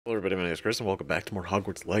Hello everybody, my name is Chris and welcome back to more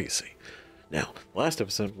Hogwarts Legacy. Now, last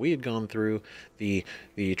episode we had gone through the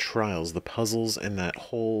trials, the puzzles, and that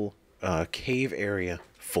whole cave area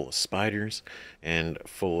full of spiders and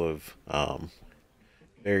full of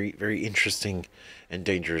very interesting and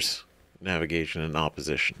dangerous navigation and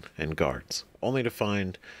opposition and guards. Only to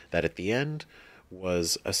find that at the end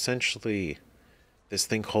was essentially this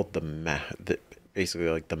thing called the map, basically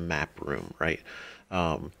like the map room, right?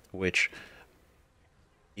 Which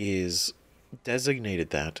is designated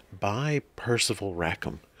that by Percival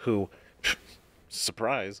Rackham, who,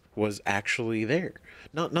 surprise, was actually there.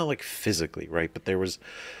 Not like physically, right? But there was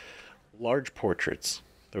large portraits.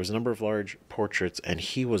 There was a number of large portraits, and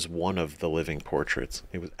he was one of the living portraits.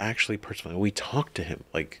 It was actually Percival. We talked to him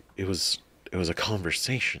like it was a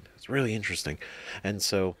conversation. It's really interesting, and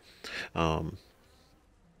so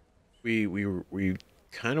we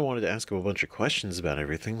kind of wanted to ask him a bunch of questions about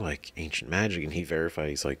everything, like ancient magic, and he verified.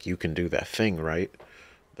 He's like, "You can do that thing, right?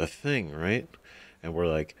 The thing, right?" And we're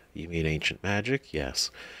like, "You mean ancient magic?"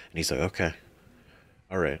 "Yes." And he's like, "Okay,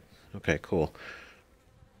 all right, okay, cool.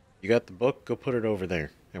 You got the book? Go put it over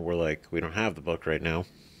there." And we're like, "We don't have the book right now,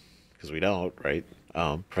 because we don't, right?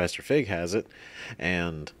 Professor Fig has it,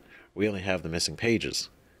 and we only have the missing pages."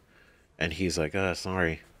 And he's like,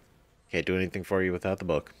 sorry, can't do anything for you without the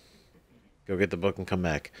book. Go get the book and come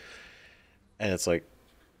back." And it's like,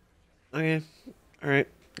 okay, all right,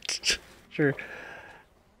 sure.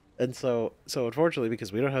 And so unfortunately,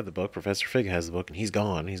 because we don't have the book, Professor Fig has the book, and he's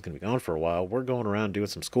gone. He's going to be gone for a while. We're going around doing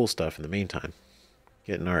some school stuff in the meantime,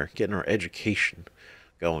 getting our education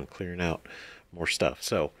going, clearing out more stuff.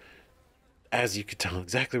 So, as you could tell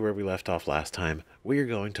exactly where we left off last time, we are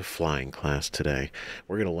going to flying class today.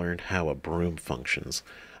 We're going to learn how a broom functions,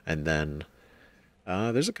 and then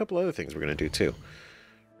there's a couple other things we're going to do too,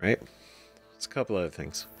 right? It's a couple other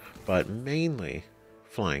things, but mainly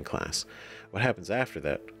flying class. What happens after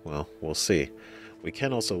that? Well, we'll see. We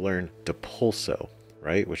can also learn Depulso,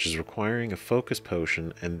 right? Which is requiring a focus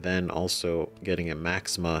potion and then also getting a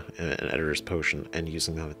Maxima and an Editor's potion and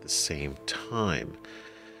using them at the same time,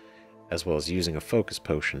 as well as using a focus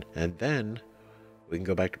potion. And then we can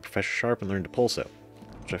go back to Professor Sharp and learn Depulso,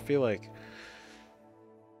 which I feel like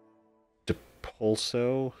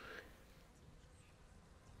Depulso,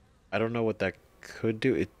 I don't know what that could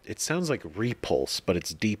do. It sounds like repulse, but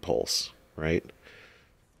it's depulse, right?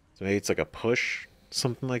 So maybe it's like a push,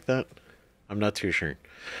 something like that. I'm not too sure,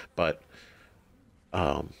 but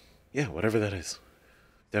yeah, whatever that is,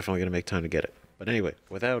 definitely gonna make time to get it. But anyway,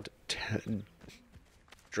 without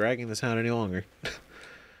dragging this out any longer,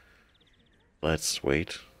 let's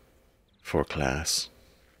wait for class,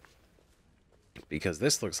 because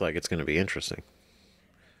this looks like it's going to be interesting.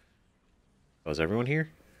 Oh, is everyone here?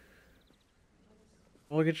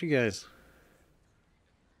 Oh, look at you guys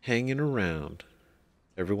hanging around.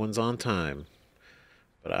 Everyone's on time,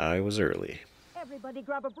 but I was early. Everybody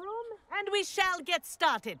grab a broom, and we shall get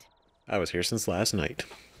started. I was here since last night.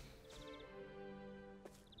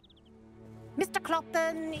 Mr.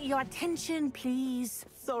 Clopton, your attention, please.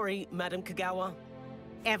 Sorry, Madam Kagawa.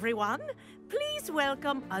 Everyone, please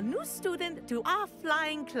welcome a new student to our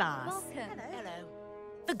flying class. Welcome. Hello.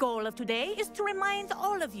 The goal of today is to remind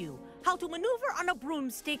all of you how to maneuver on a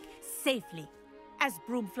broomstick safely, as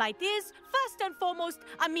broom flight is, first and foremost,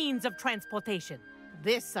 a means of transportation.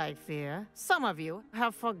 This, I fear, some of you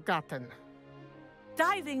have forgotten.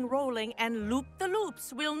 Diving, rolling, and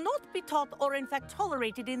loop-the-loops will not be taught or in fact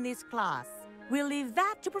tolerated in this class. We'll leave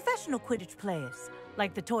that to professional Quidditch players,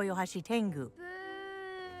 like the Toyohashi Tengu. Boo!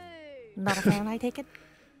 Not a fan, I take it?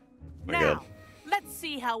 My Now, God. let's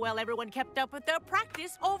see how well everyone kept up with their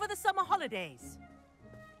practice over the summer holidays.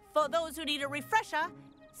 For those who need a refresher,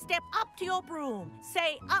 step up to your broom,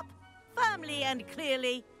 say up firmly and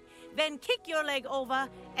clearly, then kick your leg over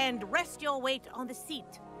and rest your weight on the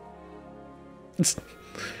seat.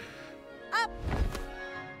 Up!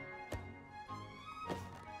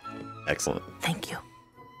 Excellent. Thank you.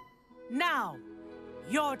 Now,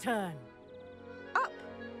 your turn. Up,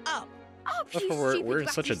 up, up. Except for we're in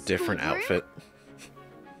such a different outfit.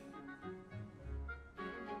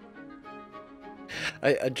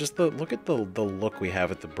 I just look at the look we have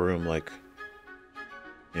at the broom, like,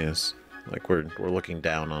 yes, like we're looking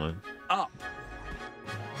down on it. Up.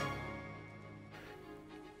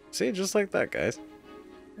 See, just like that, guys.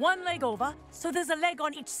 One leg over, so there's a leg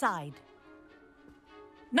on each side.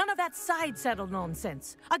 None of that side saddle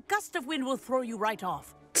nonsense. A gust of wind will throw you right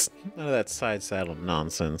off. None of that side saddle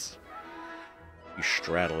nonsense. You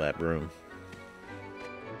straddle that broom.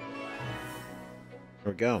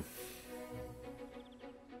 Here we go.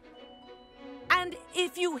 And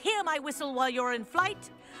if you hear my whistle while you're in flight,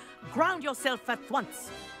 ground yourself at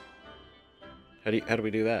once. How do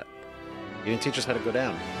we do that? You didn't teach us how to go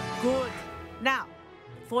down. Good. Now,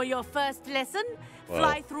 for your first lesson,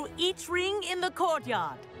 fly through each ring in the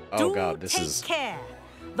courtyard. Oh God, this take is... care.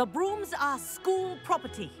 The brooms are school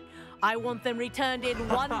property. I want them returned in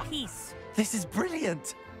one piece. This is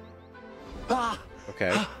brilliant. Ah.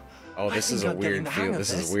 Okay. Oh, this is a weird feel.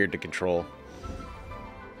 This is weird to control.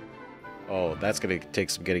 Oh, that's gonna take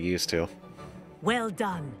some getting used to. Well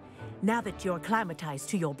done. Now that you're acclimatized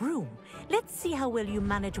to your broom, let's see how well you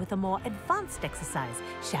manage with a more advanced exercise,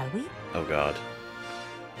 shall we? Oh God.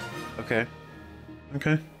 Okay.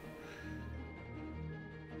 Okay.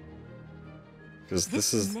 Because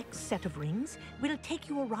this is... next set of rings will take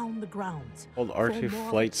you around the grounds. Hold R2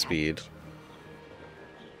 flight speed.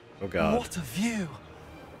 Oh God. What a view.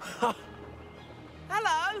 Hello.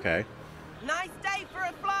 Okay. Nice day for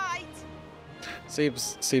a flight.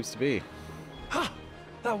 Seems to be.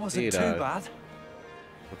 That wasn't Indeed, too bad.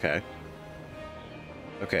 Okay.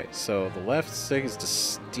 Okay, so the left stick is to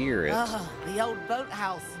steer it. The old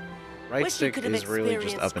boathouse. Right Wish stick you could have is really just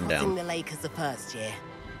experienced up and crossing down. the lake as the first year.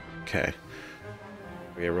 Okay.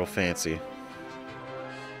 We get real fancy.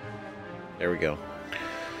 There we go.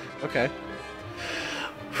 Okay.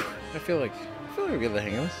 I feel like we get the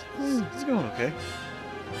hang of this. It's going okay.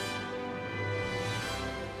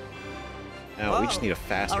 Now we just need a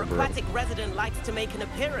faster Our broom. aquatic resident likes to make an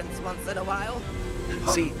appearance once in a while.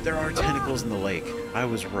 See, there are tentacles in the lake. I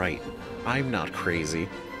was right. I'm not crazy.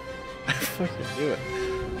 I fucking do it.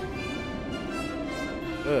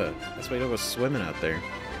 Ugh, that's why you don't go swimming out there.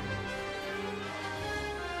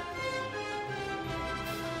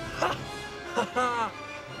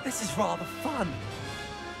 This is rather fun.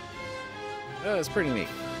 Oh, it's pretty neat.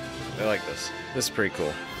 I like this. This is pretty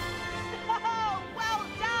cool. Oh, well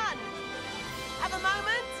done! Have a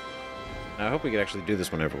moment? Now, I hope we can actually do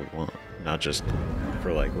this whenever we want, not just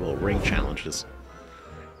for like little ring challenges.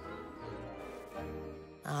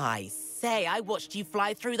 I say, I watched you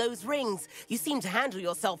fly through those rings. You seem to handle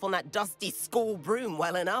yourself on that dusty school broom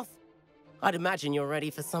well enough. I'd imagine you're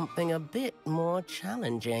ready for something a bit more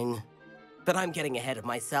challenging. But I'm getting ahead of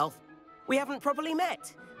myself. We haven't properly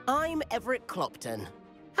met. I'm Everett Clopton.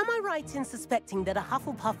 Am I right in suspecting that a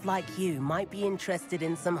Hufflepuff like you might be interested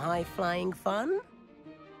in some high-flying fun?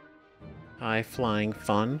 High-flying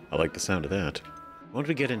fun? I like the sound of that. Won't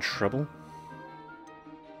we get in trouble?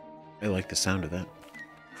 I like the sound of that.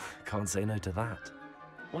 Can't say no to that.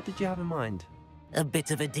 What did you have in mind? A bit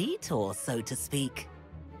of a detour, so to speak.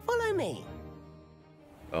 Follow me.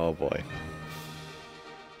 Oh boy.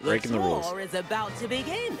 Breaking the rules. tour is about to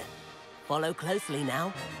begin. Follow closely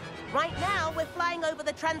now. Right now, we're flying over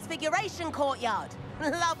the Transfiguration Courtyard.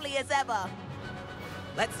 Lovely as ever.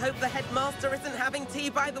 Let's hope the headmaster isn't having tea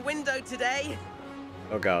by the window today.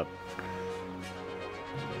 Oh God.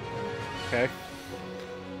 Okay.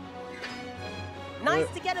 Nice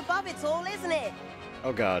to get above it all, isn't it?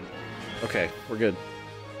 Oh God. Okay, we're good.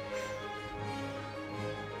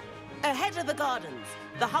 Ahead of the gardens,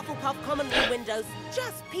 the Hufflepuff common room windows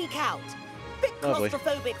just peek out. Bit Lovely.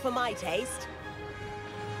 claustrophobic for my taste.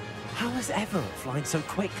 How is Everett flying so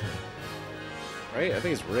quickly? Right? I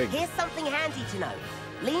think it's rigged. Here's something handy to know.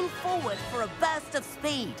 Lean forward for a burst of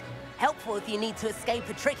speed. Helpful if you need to escape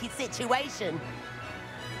a tricky situation.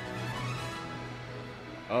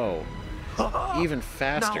 Oh. Even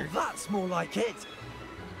faster. Now that's more like it.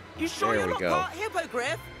 You sure There you're we not go. part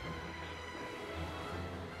Hippogriff?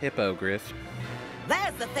 Hippogriff.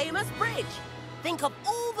 There's the famous bridge. Think of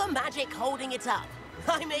all the magic holding it up.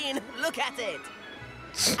 I mean, look at it.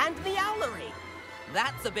 And the owlery.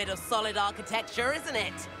 That's a bit of solid architecture, isn't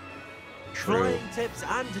it? True. Flying tips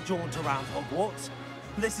and a jaunt around Hogwarts.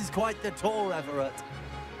 This is quite the tour, Everett.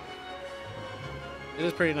 It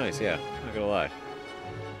is pretty nice, yeah. Not gonna lie.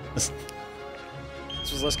 This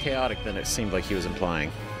was less chaotic than it seemed like he was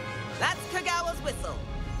implying. That's Kagawa's whistle.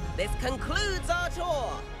 This concludes our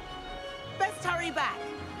tour. Best hurry back.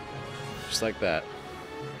 Just like that.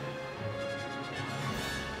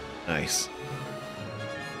 Nice.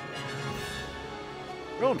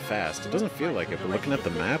 We're going fast. It doesn't feel like it, but looking at the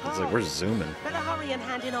map, it's like we're zooming. Better hurry and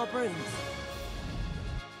hand in our brooms.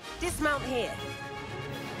 Dismount here.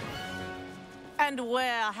 And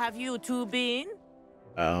where have you two been?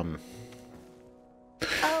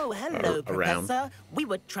 Oh, hello, around. Professor. We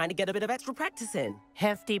were trying to get a bit of extra practice in.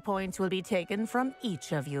 Hefty points will be taken from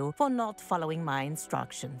each of you for not following my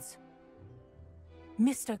instructions.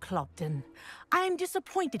 Mr. Clopton, I am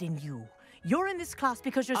disappointed in you. You're in this class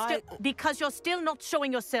because you're still not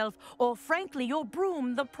showing yourself, or frankly, your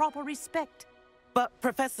broom the proper respect. But,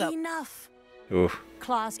 Professor... Enough. Oof.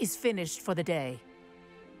 Class is finished for the day.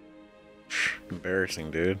 Embarrassing,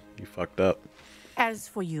 dude. You fucked up. As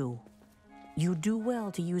for you, you do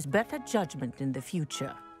well to use better judgment in the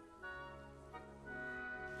future.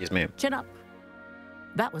 Yes, ma'am. Chin up.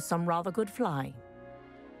 That was some rather good flying.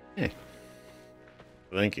 Hey.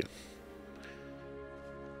 Thank you.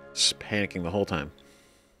 Just panicking the whole time.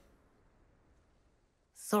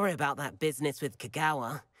 Sorry about that business with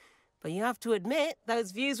Kagawa, but you have to admit,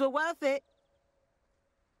 those views were worth it.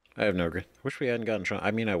 I have no regret. Wish we hadn't gotten in trouble.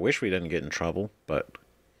 I mean, I wish we didn't get in trouble, but...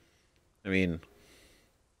 I mean...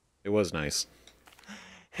 It was nice.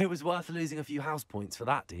 It was worth losing a few house points for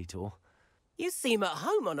that detour. You seem at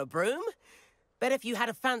home on a broom. Bet if you had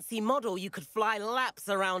a fancy model, you could fly laps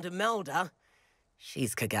around Imelda.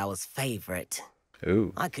 She's Kagawa's favorite.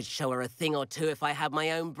 Ooh. I could show her a thing or two if I had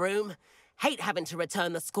my own broom. Hate having to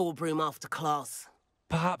return the school broom after class.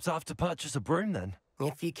 Perhaps I have to purchase a broom then.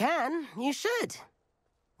 If you can, you should.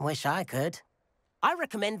 Wish I could. I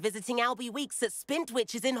recommend visiting Albie Weeks at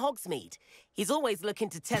Spintwitches in Hogsmeade. He's always looking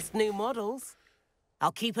to test new models.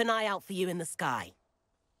 I'll keep an eye out for you in the sky.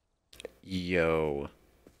 Yo.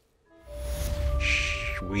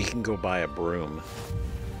 Shh, we can go buy a broom.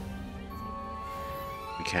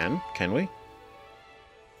 We can? Can we?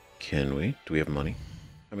 Can we? Do we have money?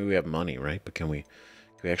 I mean, we have money, right? But can we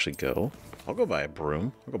actually go? I'll go buy a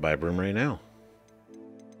broom. I'll go buy a broom right now.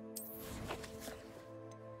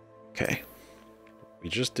 Okay. We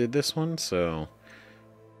just did this one, so...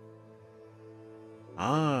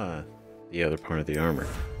 Ah, the other part of the armor.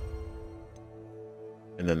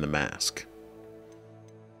 And then the mask.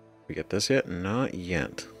 We get this yet? Not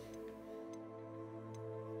yet.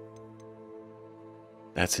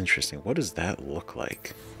 That's interesting. What does that look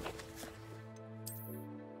like?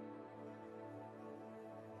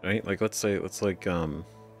 Right? Like, let's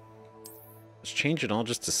change it all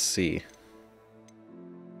just to see.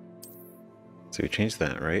 So we change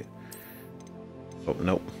that, right? Oh,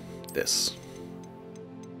 nope. This.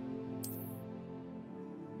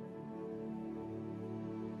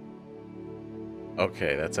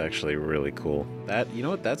 Okay, that's actually really cool. That, you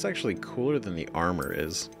know what? That's actually cooler than the armor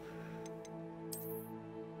is.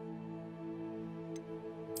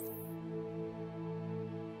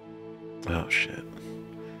 Oh, shit.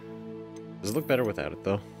 Does it look better without it,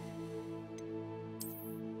 though?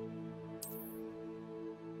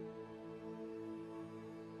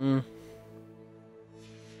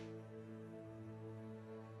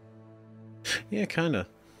 Yeah, kinda.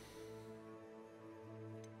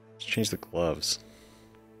 Let's change the gloves.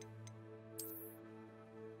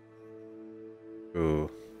 Ooh.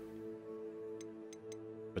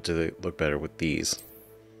 But do they look better with these?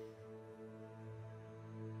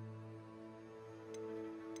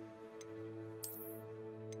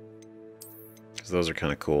 Because those are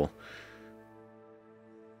kind of cool.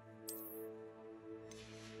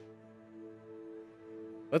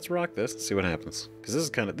 Let's rock this and see what happens. Because this is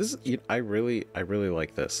kind of, I really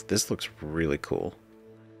like this. This looks really cool.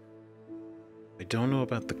 I don't know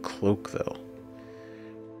about the cloak though.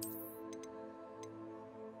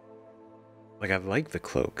 Like, I like the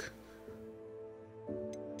cloak.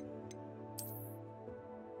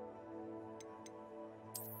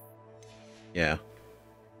 Yeah.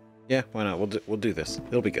 Yeah, why not? We'll do this.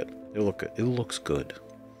 It'll be good. It'll look good. It looks good.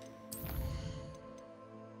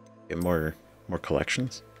 Get more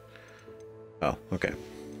collections? Oh, okay.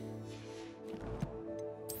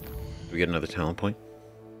 Do we get another talent point?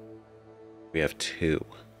 We have 2.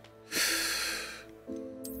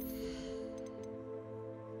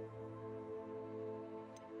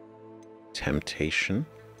 Temptation.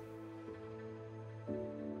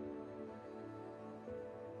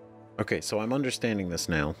 Okay, so I'm understanding this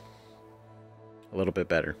now a little bit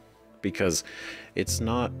better, because it's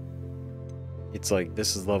not... It's like,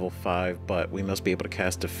 this is level 5, but we must be able to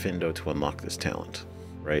cast a Findo to unlock this talent,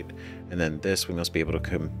 right? And then this, we must be able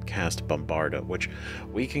to cast Bombarda, which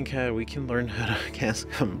we can learn how to cast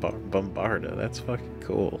Bombarda. That's fucking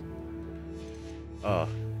cool.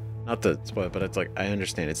 Not to spoil it, but it's like, I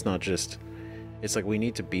understand. It's not just... It's like we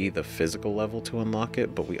need to be the physical level to unlock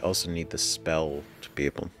it, but we also need the spell to be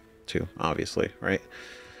able to, obviously, right?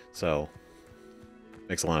 So,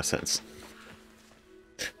 makes a lot of sense.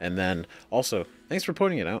 And then also, thanks for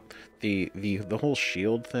pointing it out. The whole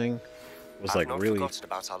shield thing was like really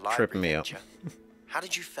tripping me up. How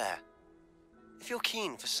did you fare? If you're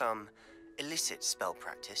keen for some illicit spell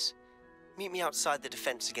practice, meet me outside the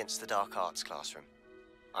Defense Against the Dark Arts classroom.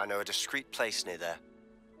 I know a discreet place near there.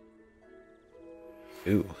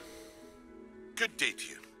 Ooh. Good day to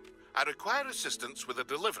you. I require assistance with a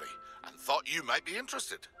delivery and thought you might be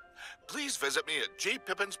interested. Please visit me at J.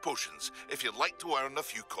 Pippin's Potions if you'd like to earn a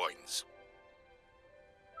few coins.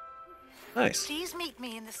 Nice. Please meet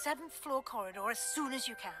me in the 7th floor corridor as soon as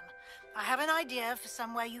you can. I have an idea for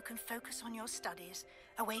somewhere you can focus on your studies,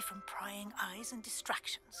 away from prying eyes and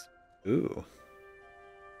distractions. Ooh.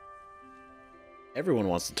 Everyone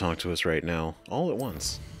wants to talk to us right now, all at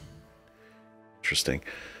once. Interesting.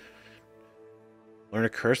 Learn a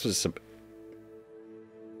curse with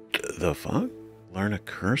the fuck? Learn a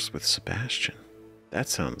curse with Sebastian. That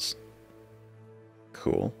sounds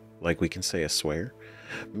cool. Like we can say a swear.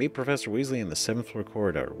 Meet Professor Weasley in the 7th floor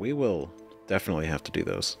corridor. We will definitely have to do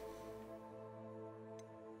those.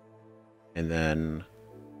 And then...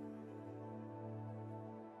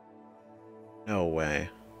 No way.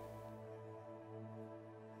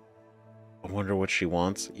 I wonder what she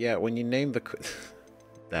wants. Yeah, when you name the...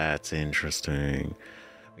 That's interesting.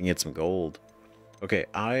 We can get some gold. Okay,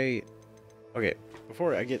 okay,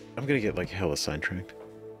 before I get... I'm gonna get, like, hella sidetracked.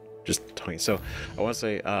 Just talking. So, I want to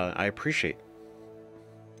say, I appreciate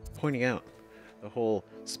pointing out the whole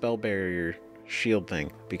spell barrier shield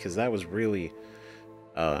thing. Because that was really,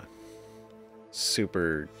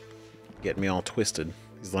 super getting me all twisted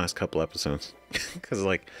these last couple episodes. Because,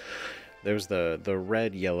 like, there's the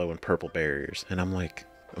red, yellow, and purple barriers. And I'm like,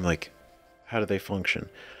 how do they function?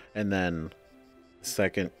 And then,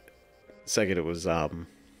 second it was,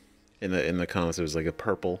 in the comments, it was like a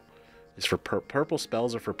purple is for purple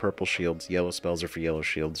spells are for purple shields, yellow spells are for yellow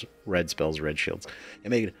shields, red spells, red shields. It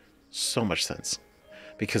made so much sense.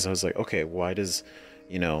 Because I was like, okay, why does,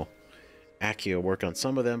 you know, Accio work on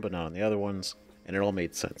some of them, but not on the other ones? And it all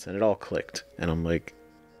made sense, and it all clicked. And I'm like,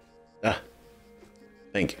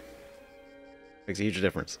 thank you. Makes a huge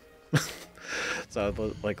difference. So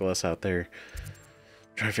I like less out there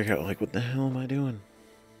trying to figure out, like, what the hell am I doing?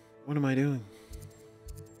 What am I doing?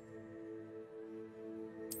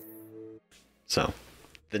 So,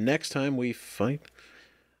 the next time we fight,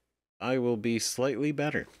 I will be slightly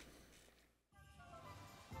better.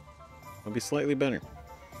 I'll be slightly better.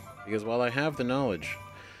 Because while I have the knowledge,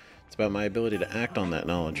 it's about my ability to act on that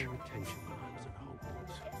knowledge.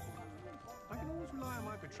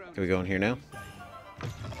 Can we go in here now?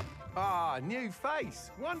 Ah, new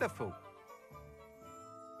face. Wonderful.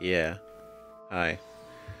 Yeah. Hi.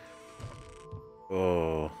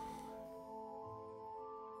 Oh.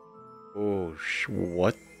 Oh,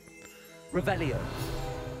 what? Revelio.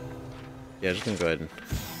 Yeah, just gonna go ahead and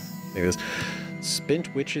take this.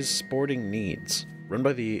 Spint Witches Sporting Needs. Run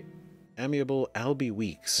by the amiable Albie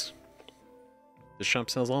Weeks. The shop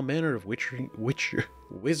sells all manner of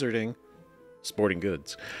wizarding sporting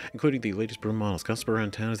goods, including the latest broom models. Gossip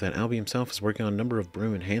around town is that Albie himself is working on a number of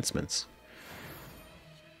broom enhancements.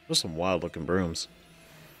 Those are some wild looking brooms.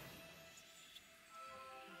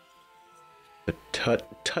 The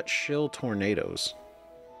Touch Shill Tornadoes.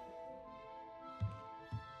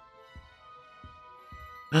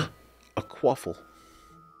 A quaffle.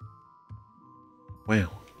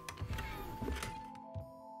 Wow.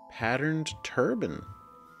 Patterned turban.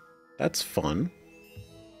 That's fun.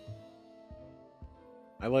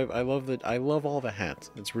 I love all the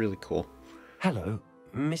hats. It's really cool. Hello,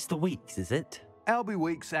 Mr. Weeks, is it? Albie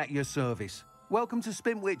Weeks at your service. Welcome to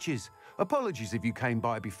Spin Witches. Apologies if you came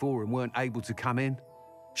by before and weren't able to come in.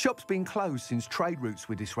 Shop's been closed since trade routes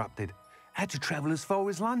were disrupted. Had to travel as far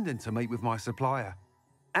as London to meet with my supplier.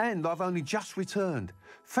 And I've only just returned,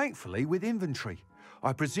 thankfully with inventory.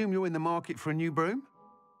 I presume you're in the market for a new broom?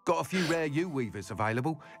 Got a few rare U-weavers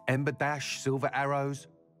available. Ember Dash, Silver Arrows.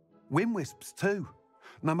 Wind Wisps too.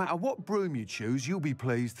 No matter what broom you choose, you'll be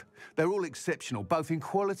pleased. They're all exceptional, both in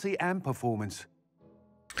quality and performance.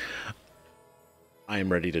 I am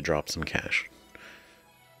ready to drop some cash.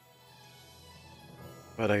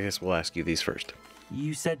 But I guess we'll ask you these first.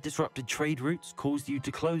 You said disrupted trade routes caused you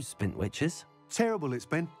to close Spint Witches? Terrible it's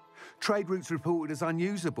been. Trade routes reported as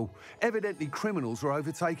unusable. Evidently criminals are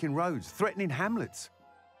overtaking roads, threatening hamlets.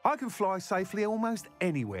 I can fly safely almost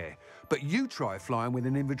anywhere, but you try flying with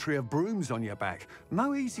an inventory of brooms on your back.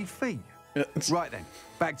 No easy feat. Right then,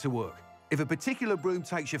 back to work. If a particular broom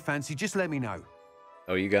takes your fancy, just let me know.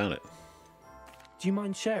 Oh, you got it. Do you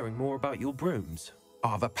mind sharing more about your brooms? I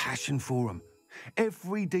have a passion for them.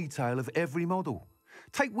 Every detail of every model.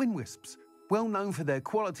 Take Wind Wisps, well known for their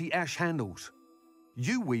quality ash handles.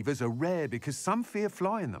 U-weavers are rare because some fear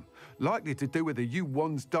flying them, likely to do with the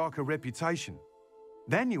U-wand's darker reputation.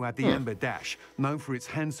 Then you have the Ember Dash, known for its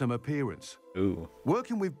handsome appearance. Ooh.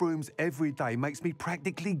 Working with brooms every day makes me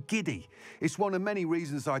practically giddy. It's one of many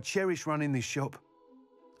reasons I cherish running this shop.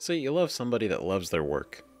 So you love somebody that loves their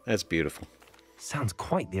work. That's beautiful. Sounds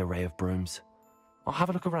quite the array of brooms. I'll have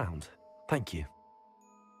a look around. Thank you.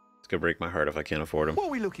 It's gonna break my heart if I can't afford them. What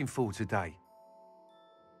are we looking for today?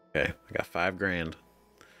 Okay, I got $5 grand.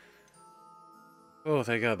 Oh,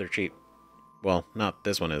 thank God they're cheap. Well, not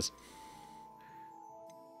this one is.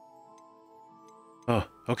 Oh,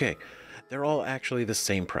 okay. They're all actually the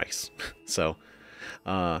same price. So,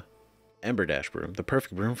 Ember Dash Broom, the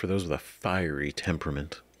perfect broom for those with a fiery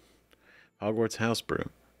temperament. Hogwarts House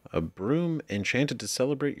Broom, a broom enchanted to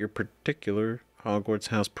celebrate your particular Hogwarts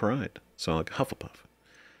house pride. So like Hufflepuff.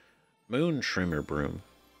 Moon Trimmer Broom,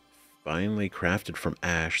 finely crafted from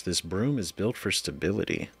ash, this broom is built for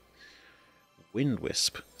stability. Wind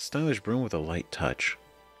Wisp, stylish broom with a light touch,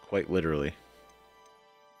 quite literally.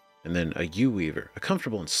 And then a U-Weaver, a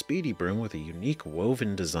comfortable and speedy broom with a unique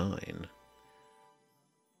woven design.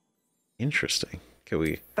 Interesting. Can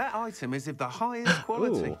we... That item is of the highest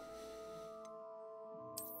quality. Ooh.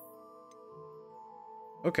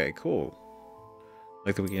 Okay, cool.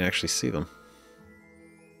 Like that we can actually see them.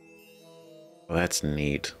 Well, that's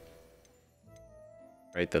neat.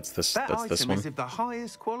 Right, that's this one. That item is of the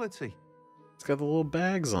highest quality. It's got the little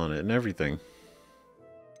bags on it and everything.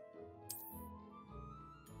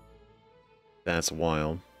 That's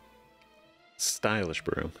wild. Stylish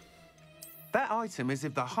broom. That item is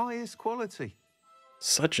of the highest quality.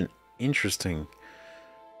 Such an interesting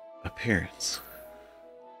appearance.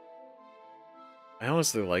 I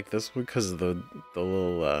honestly like this one because of the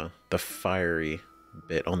little the fiery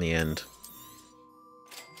bit on the end.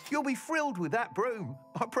 You'll be thrilled with that broom,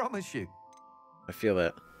 I promise you. I feel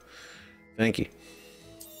that. Thank you.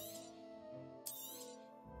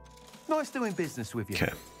 Nice doing business with you.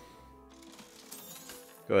 Okay.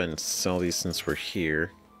 Go ahead and sell these since we're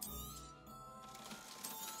here.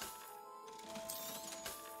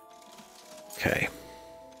 Okay.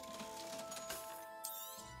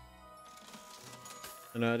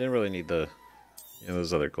 No, I didn't really need the,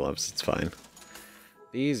 those other gloves. It's fine.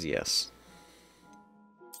 These, yes.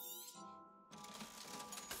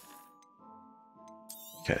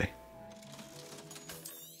 Okay.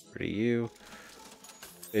 Rid of you.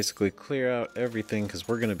 Basically clear out everything because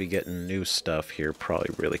we're going to be getting new stuff here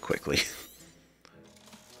probably really quickly.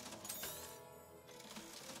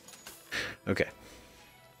 Okay.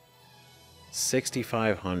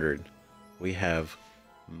 6,500. We have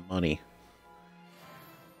money.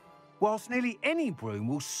 Whilst nearly any broom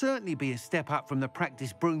will certainly be a step up from the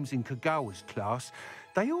practice brooms in Kagawa's class,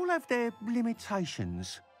 they all have their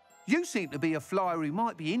limitations. You seem to be a flyer who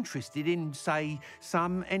might be interested in, say,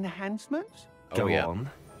 some enhancements? Go on.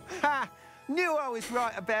 Ha! Knew I was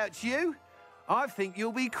right about you. I think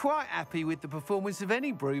you'll be quite happy with the performance of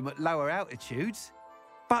any broom at lower altitudes.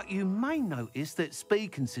 But you may notice that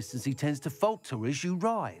speed consistency tends to falter as you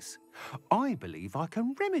rise. I believe I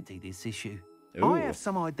can remedy this issue. Ooh. I have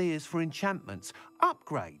some ideas for enchantments,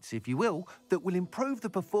 upgrades, if you will, that will improve the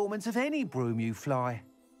performance of any broom you fly.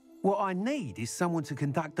 What I need is someone to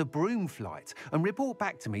conduct a broom flight and report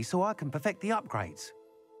back to me so I can perfect the upgrades.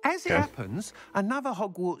 As it happens, another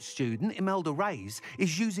Hogwarts student, Imelda Reyes,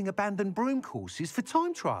 is using abandoned broom courses for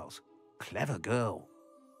time trials. Clever girl.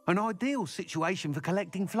 An ideal situation for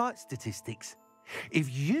collecting flight statistics.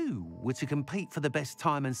 If you were to compete for the best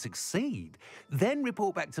time and succeed, then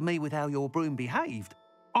report back to me with how your broom behaved,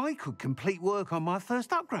 I could complete work on my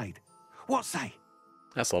first upgrade. What say?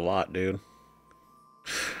 That's a lot, dude.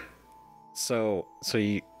 So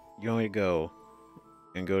you want me to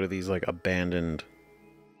go to these like abandoned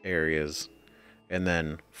areas and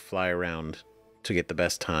then fly around to get the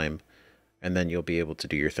best time, and then you'll be able to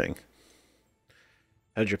do your thing.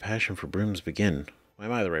 How did your passion for brooms begin? Why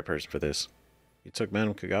am I the right person for this? You took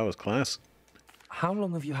Madame Kagawa's class. How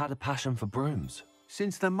long have you had a passion for brooms?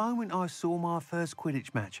 Since the moment I saw my first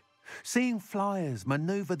Quidditch match. Seeing flyers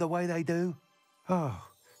manoeuvre the way they do. Oh,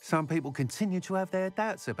 some people continue to have their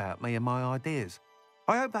doubts about me and my ideas.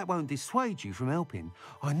 I hope that won't dissuade you from helping.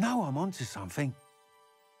 I know I'm onto something.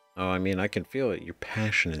 Oh, I mean, I can feel it. Your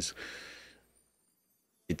passion is...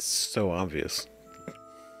 It's so obvious.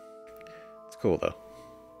 It's cool, though.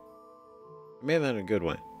 I mean that in a good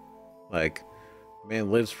way. Like,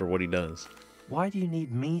 man lives for what he does. Why do you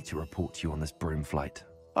need me to report to you on this broom flight?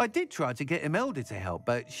 I did try to get Imelda to help,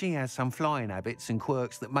 but she has some flying habits and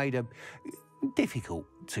quirks that made her difficult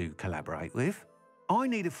to collaborate with. I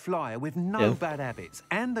need a flyer with no bad habits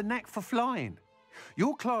and the knack for flying.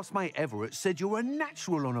 Your classmate Everett said you're a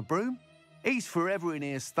natural on a broom. He's forever in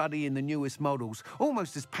here studying the newest models,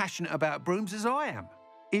 almost as passionate about brooms as I am.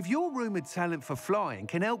 If your rumoured talent for flying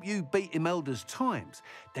can help you beat Imelda's times,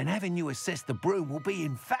 then having you assess the broom will be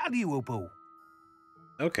invaluable.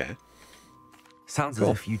 Okay. Sounds as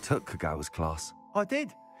if you took Kagawa's class. I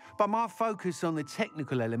did, but my focus on the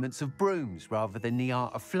technical elements of brooms rather than the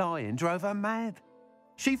art of flying drove her mad.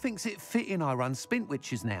 She thinks it fitting I run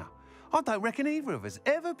Spintwitches now. I don't reckon either of us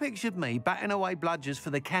ever pictured me batting away bludgers for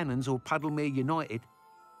the Cannons or Puddlemere United.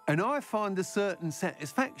 And I find a certain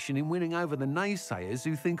satisfaction in winning over the naysayers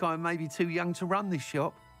who think I may be too young to run this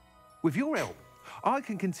shop. With your help, I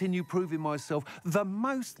can continue proving myself the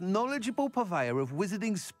most knowledgeable purveyor of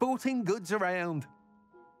wizarding sporting goods around.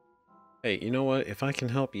 Hey, you know what? If I can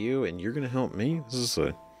help you and you're gonna help me, this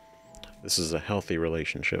is a healthy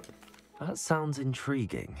relationship. That sounds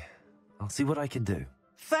intriguing. I'll see what I can do.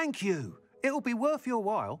 Thank you. It'll be worth your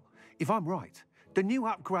while. If I'm right, the new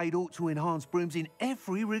upgrade ought to enhance brooms in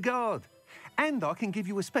every regard. And I can give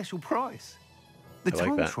you a special price. The I like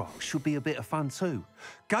time that. trial should be a bit of fun too.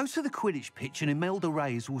 Go to the Quidditch pitch and Imelda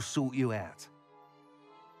Reyes will sort you out.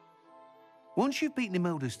 Once you've beaten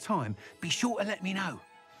Imelda's time, be sure to let me know.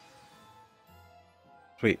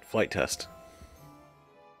 Sweet, flight test.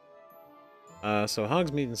 So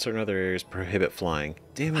Hogsmeade and certain other areas prohibit flying.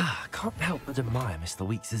 Damn it. I can't help but admire Mr.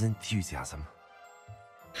 Weeks' enthusiasm.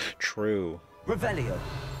 True. Revelio.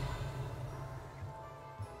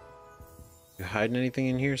 You hiding anything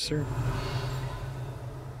in here, sir?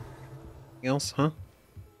 Anything else, huh?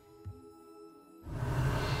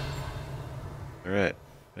 Alright.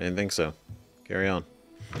 I didn't think so. Carry on.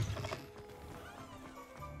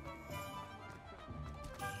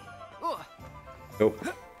 Go.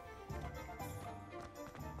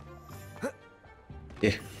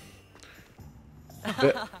 Yeah.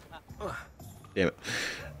 Damn it.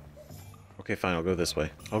 Okay, fine, I'll go this way.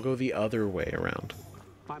 I'll go the other way around.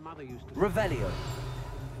 My mother used to... Revelio.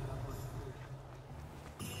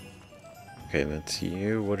 Okay, that's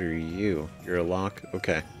you. What are you? You're a lock?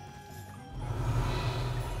 Okay.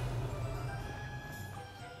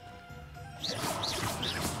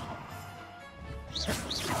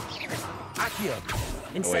 Accio.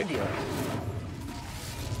 Incendio.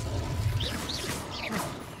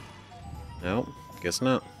 No, guess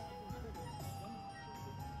not.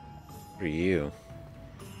 What are you?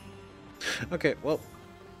 Okay, well,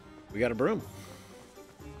 we got a broom.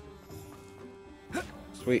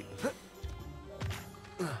 Sweet.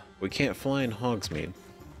 We can't fly in Hogsmeade,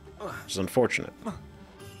 which is unfortunate.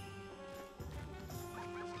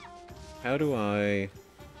 How do I...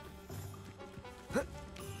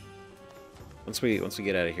 Once we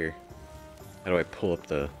get out of here, how do I pull up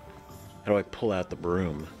the... How do I pull out the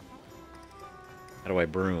broom? How do I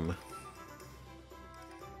broom?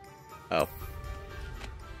 Oh.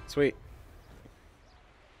 Sweet.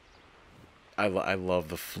 I love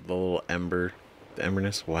the little ember, the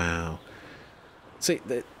emberness. Wow. See,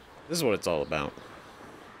 this is what it's all about.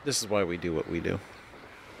 This is why we do what we do.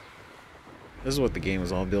 This is what the game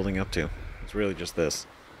is all building up to. It's really just this.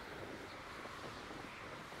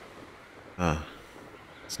 Ah,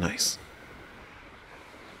 it's nice.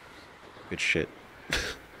 Good shit.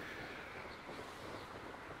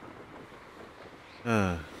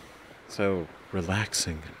 So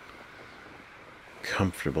relaxing,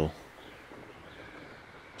 comfortable.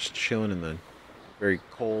 Just chilling in the very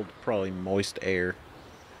cold, probably moist air.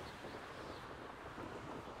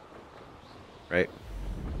 Right?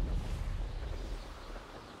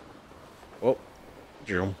 Oh,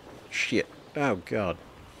 Jerome. Shit. Oh, God.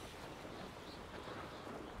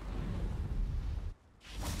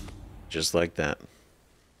 Just like that.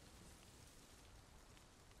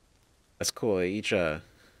 That's cool. They each, the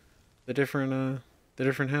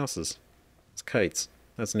different houses. It's kites.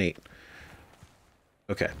 That's neat.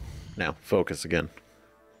 Okay. Now, focus again.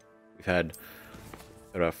 We've had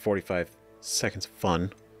about 45 seconds of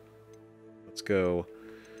fun. Let's go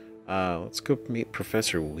meet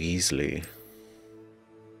Professor Weasley.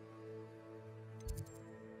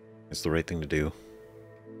 It's the right thing to do.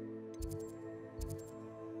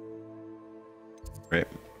 Right.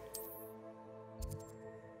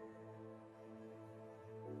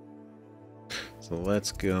 So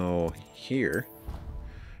let's go here.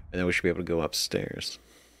 And then we should be able to go upstairs.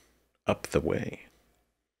 Up the way.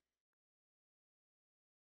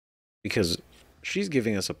 Because she's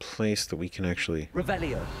giving us a place that we can actually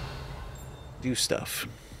Revelio. do stuff.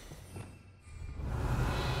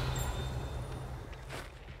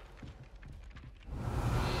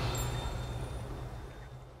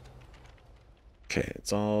 Okay,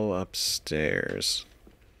 it's all upstairs.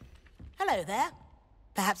 Hello there.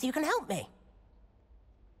 Perhaps you can help me.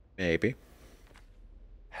 Maybe.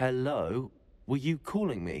 Hello? Were you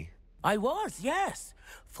calling me? I was, yes.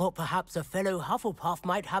 Thought perhaps a fellow Hufflepuff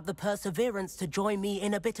might have the perseverance to join me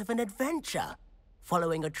in a bit of an adventure.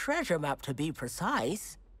 Following a treasure map, to be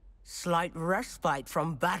precise. Slight respite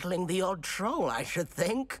from battling the odd troll, I should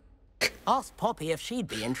think. Asked Poppy if she'd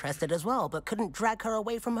be interested as well, but couldn't drag her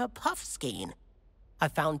away from her puff skein. I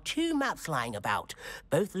found 2 maps lying about,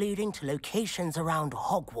 both leading to locations around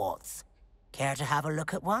Hogwarts. Care to have a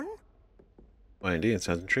look at one? Why, indeed, it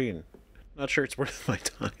sounds intriguing. Not sure it's worth my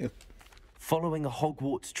time. Following a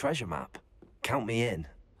Hogwarts treasure map. Count me in.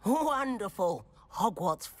 Wonderful.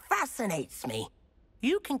 Hogwarts fascinates me.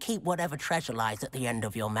 You can keep whatever treasure lies at the end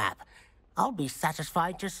of your map. I'll be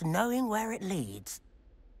satisfied just knowing where it leads.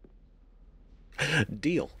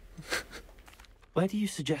 Deal. Where do you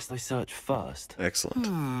suggest I search first?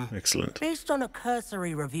 Excellent. Excellent. Based on a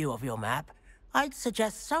cursory review of your map, I'd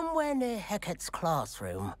suggest somewhere near Hecat's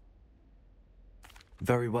classroom.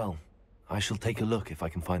 Very well. I shall take a look if I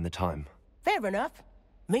can find the time. Fair enough.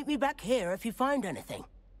 Meet me back here if you find anything.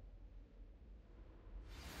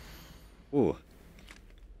 Ooh.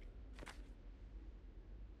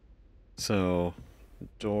 So,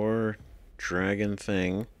 door, dragon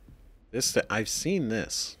thing. I've seen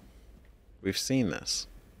this. We've seen this.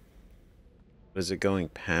 Is it going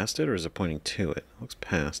past it or is it pointing to it? It looks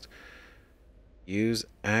past. Use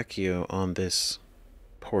Accio on this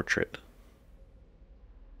portrait.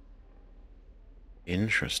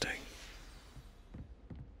 Interesting.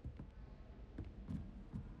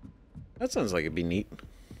 That sounds like it'd be neat.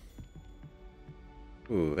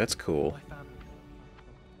 Ooh, that's cool.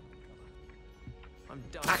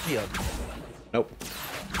 Accio! Nope.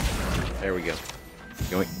 There we go.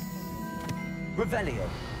 Going. Revelio!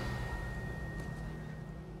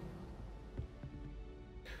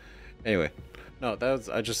 Anyway, no, that was.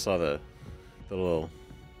 I just saw the little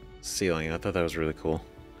ceiling. I thought that was really cool.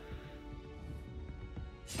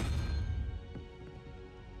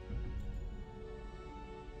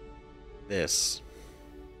 This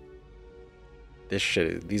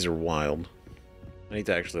shit. These are wild. I need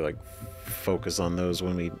to actually like focus on those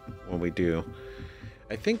when we do.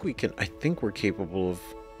 I think we can. I think we're capable of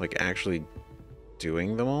like actually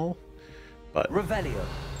doing them all. But Revelio!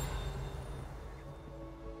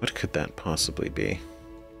 What could that possibly be?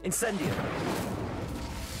 Incendio!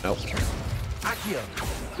 Nope. Accio!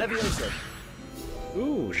 Levioso!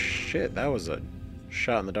 Ooh, shit, that was a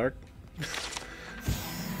shot in the dark.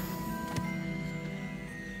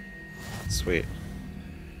 Sweet.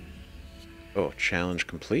 Oh, challenge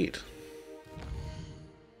complete.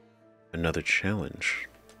 Another challenge.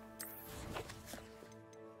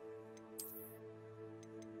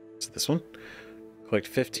 Is it this one? Collect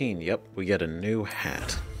 15. Yep, we get a new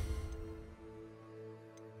hat.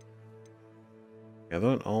 The other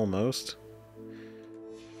one, almost.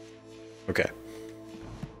 Okay.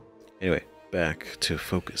 Anyway, back to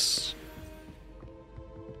focus.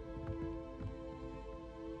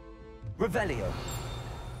 Revelio!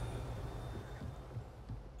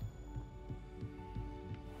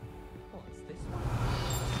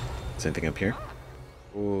 Is anything up here?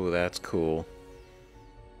 Ooh, that's cool.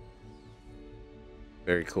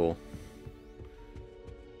 Very cool.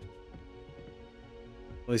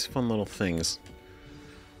 All these fun little things.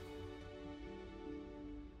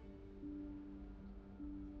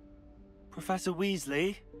 Professor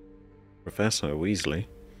Weasley? Professor Weasley?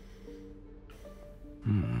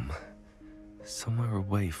 Somewhere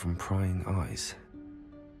away from prying eyes.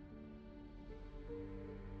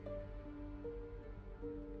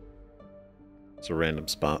 It's a random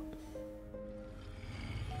spot.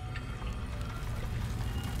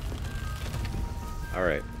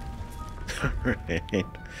 Alright. Alright.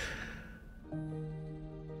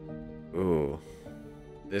 Ooh.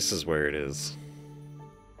 This is where it is.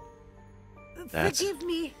 Forgive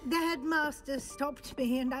me, the headmaster stopped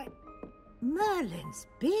me and I... Merlin's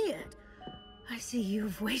beard. I see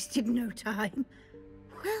you've wasted no time.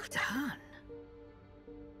 Well done.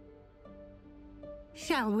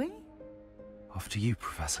 Shall we? After you,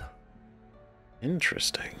 Professor.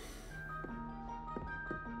 Interesting.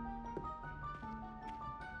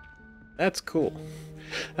 That's cool.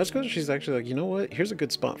 That's good. She's actually like, you know what? Here's a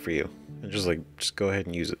good spot for you. And just like, just go ahead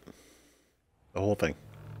and use it. The whole thing.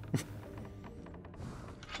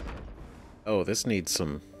 Oh, this needs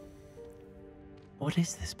some... What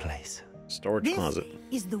is this place? Storage closet.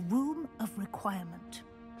 This is the room of requirement.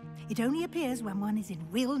 It only appears when one is in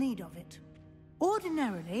real need of it.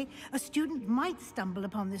 Ordinarily, a student might stumble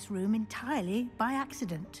upon this room entirely by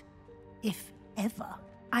accident. If ever.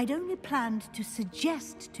 I'd only planned to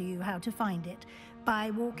suggest to you how to find it by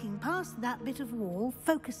walking past that bit of wall,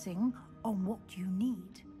 focusing on what you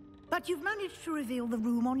need. But you've managed to reveal the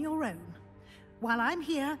room on your own. While I'm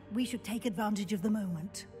here, we should take advantage of the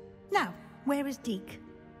moment. Now, where is Deke?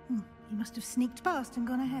 He must have sneaked past and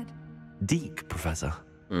gone ahead. Deke, Professor.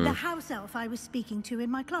 The house elf I was speaking to in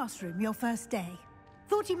my classroom your first day.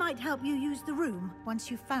 Thought he might help you use the room once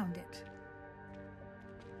you found it.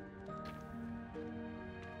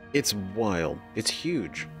 It's wild. It's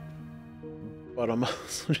huge. But I'm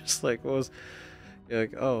also just like, what was... You're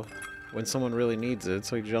like, oh, when someone really needs it,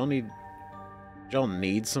 it's like, y'all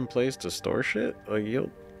need some place to store shit? Like,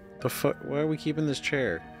 the fuck? Why are we keeping this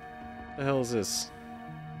chair? What the hell is this?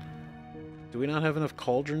 Do we not have enough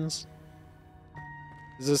cauldrons?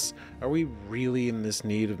 Is this... Are we really in this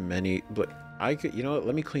need of many... But I could... You know what?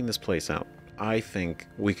 Let me clean this place out. I think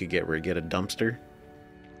we could get a dumpster.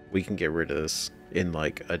 We can get rid of this in,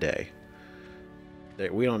 like, a day.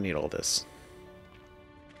 We don't need all this.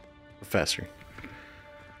 Professor.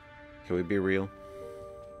 Can we be real?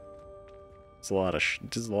 It's a lot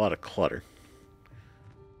of clutter.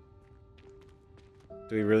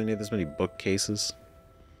 Do we really need this many bookcases?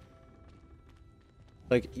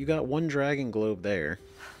 Like, you got one dragon globe there.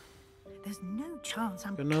 There's no chance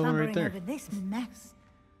I'm Another one clambering right over this mess.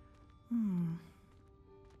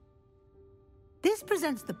 This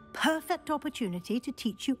presents the perfect opportunity to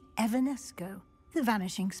teach you Evanesco, the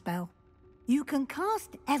vanishing spell. You can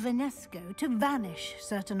cast Evanesco to vanish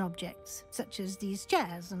certain objects, such as these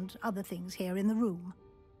chairs and other things here in the room.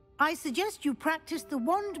 I suggest you practice the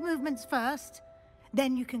wand movements first,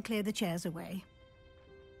 then you can clear the chairs away.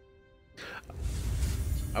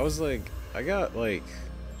 I was like, I got like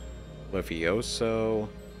Levioso,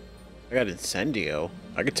 I got Incendio.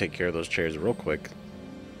 I could take care of those chairs real quick.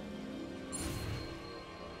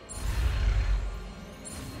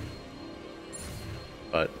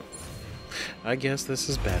 But I guess this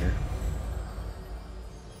is better.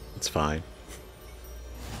 It's fine.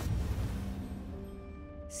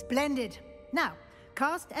 Splendid. Now,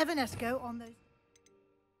 cast Evanesco on those...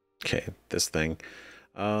 Okay, this thing.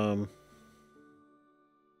 Leave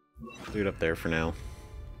it up there for now.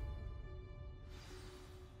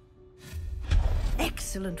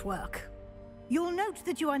 Excellent work. You'll note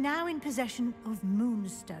that you are now in possession of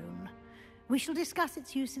Moonstone. We shall discuss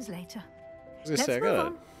its uses later. I was gonna say, I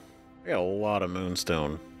got a lot of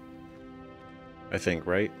Moonstone. I think,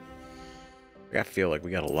 right? I feel like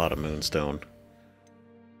we got a lot of Moonstone.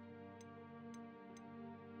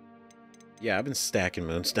 Yeah, I've been stacking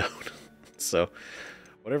Moonstone. So,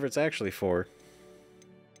 whatever it's actually for,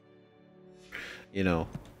 you know,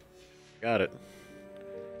 got it.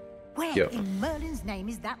 Where in Merlin's name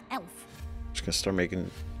is that elf? Just gonna start making...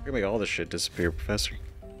 We're gonna make all this shit disappear, Professor.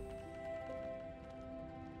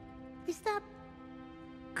 Is that...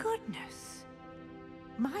 Goodness.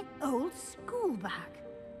 My old school bag.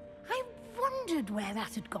 I wondered where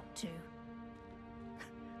that had got to.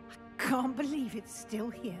 I can't believe it's still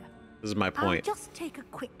here. This is my point. I'll just take a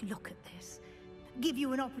quick look at this. Give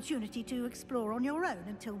you an opportunity to explore on your own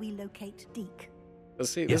until we locate Deke.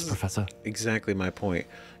 See, yes, Professor. Exactly my point.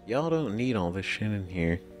 Y'all don't need all this shit in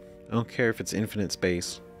here. I don't care if it's infinite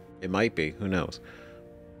space. It might be. Who knows?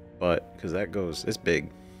 But, because that goes... It's big.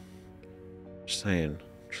 Just saying.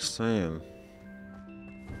 Just saying.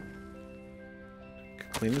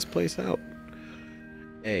 Could clean this place out.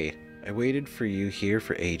 Hey, I waited for you here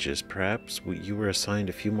for ages. Perhaps you were assigned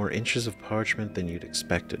a few more inches of parchment than you'd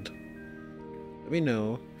expected. Let me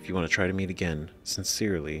know if you want to try to meet again.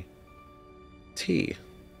 Sincerely, T.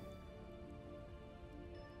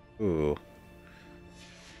 Ooh.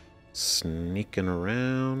 Sneaking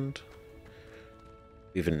around.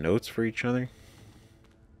 Leaving notes for each other.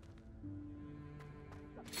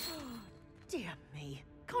 Dear me.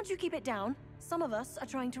 Can't you keep it down? Some of us are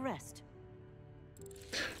trying to rest.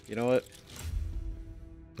 You know what?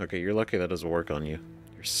 Okay, you're lucky that doesn't work on you.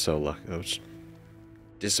 You're so lucky. I'll just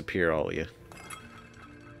disappear, all of you.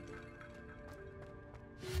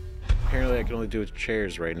 Apparently I can only do it with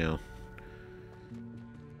chairs right now.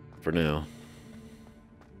 For now.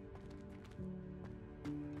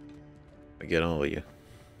 I get all of you.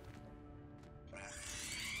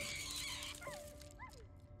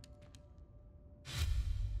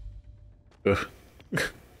 Ugh.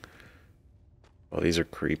 Oh, these are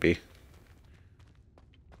creepy.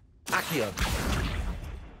 Accio.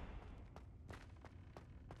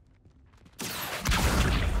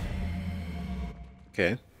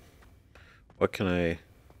 Okay. What can I...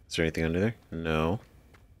 Is there anything under there? No.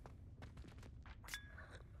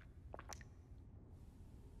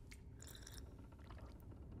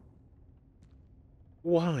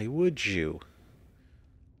 Why would you?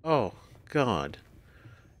 Oh, God.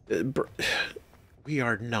 We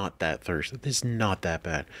are not that thirsty. This is not that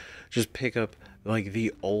bad. Just pick up, like,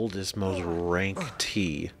 the oldest, most rank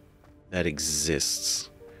tea that exists.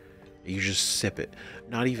 You just sip it.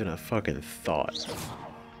 Not even a fucking thought.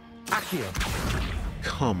 Accio.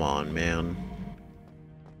 Come on, man.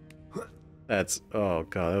 That's... Oh,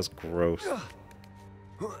 God, that was gross.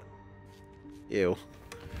 Ew.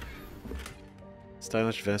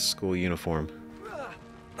 Stylish vest, school uniform.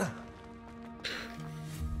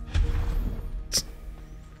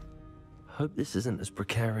 Hope this isn't as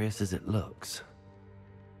precarious as it looks.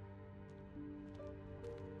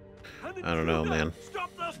 I don't know, man.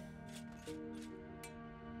 Stop them!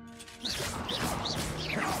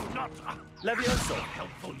 Not Levioso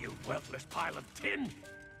helpful, you worthless pile of tin.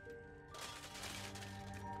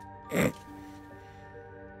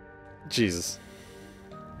 Jesus.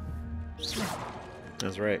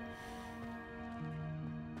 That's right.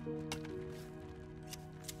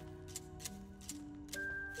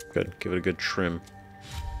 Good. Give it a good trim.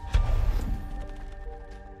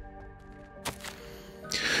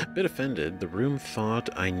 Bit offended. The room thought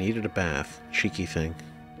I needed a bath. Cheeky thing.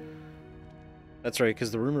 That's right,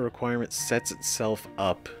 because the room requirement sets itself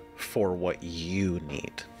up for what you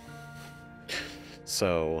need.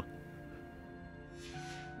 So...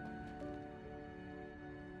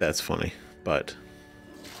 that's funny, but...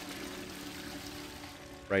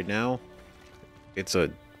 right now, it's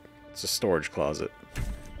a storage closet.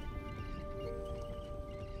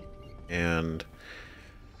 And...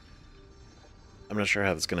 I'm not sure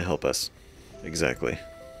how that's going to help us, exactly.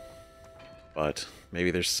 But,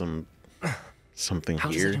 maybe there's something How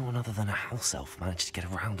here. does anyone other than a house elf manage to get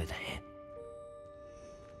around in here?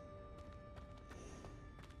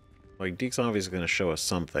 Like, Deke's obviously going to show us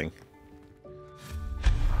something.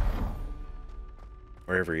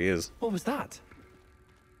 Wherever he is. What was that?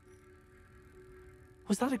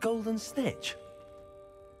 Was that a golden snitch?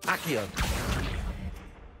 Accio!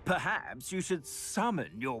 Perhaps you should summon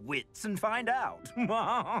your wits and find out.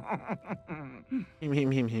 I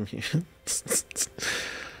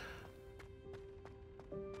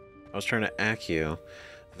was trying to Accio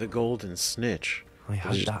the golden snitch. I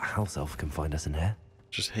hope that house elf can find us in here.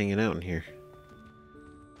 Just hanging out in here.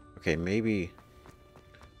 Okay, maybe...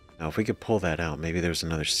 now, if we could pull that out, maybe there's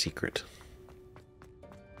another secret.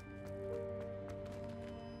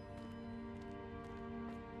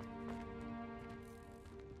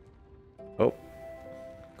 Oh.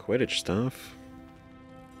 Quidditch stuff.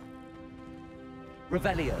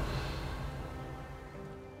 Revelio.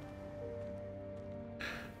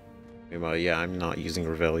 Well, yeah, I'm not using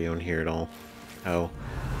Revelio in here at all. How?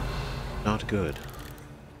 Not good.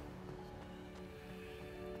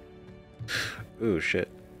 Ooh, shit.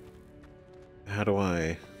 How do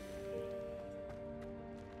I...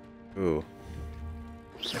 ooh.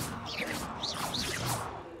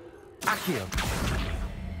 Accio.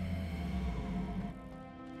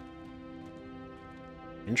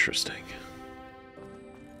 Interesting.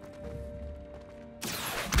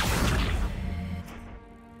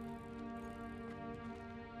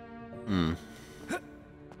 Hmm.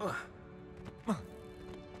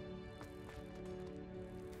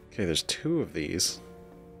 Okay, there's two of these.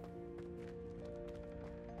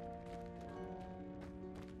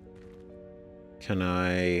 Can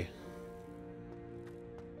I...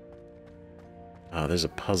 oh, there's a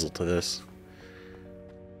puzzle to this.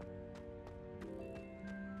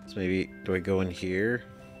 So maybe, do I go in here?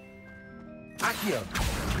 Accio.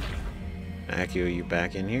 Accio, you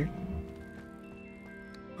back in here?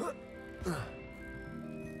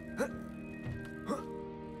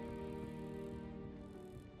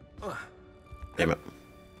 Damn it.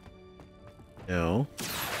 No.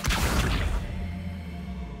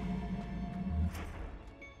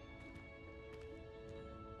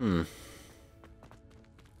 Hmm.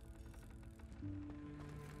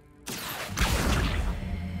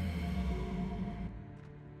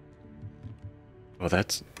 Oh,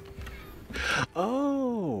 that's...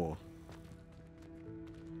 oh!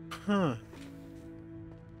 Huh.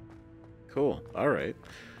 Cool. Alright.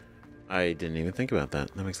 I didn't even think about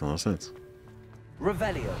that. That makes a lot of sense.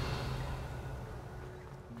 Revelio.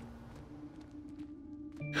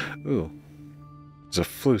 Ooh. There's a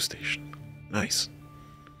flu station. Nice.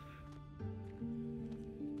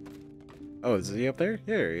 Oh, is he up there?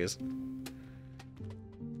 Yeah, there he is.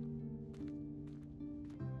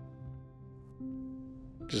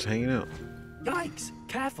 Just hanging out. Yikes!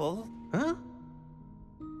 Careful! Huh?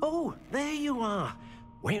 Oh, there you are.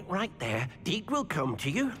 Wait right there. Deke will come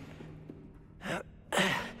to you.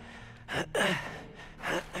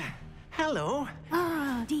 Hello.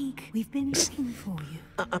 Ah, Deke, we've been looking for you.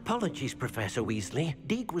 Apologies, Professor Weasley.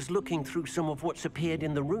 Deke was looking through some of what's appeared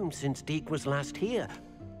in the room since Deke was last here.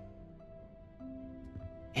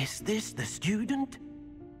 Is this the student?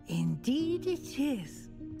 Indeed it is.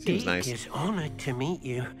 Seems nice. Deke is honored to meet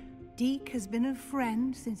you. Deke has been a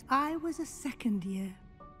friend since I was a second year.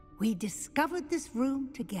 We discovered this room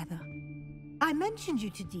together. I mentioned you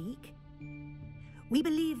to Deke. We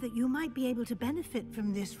believe that you might be able to benefit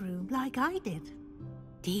from this room like I did.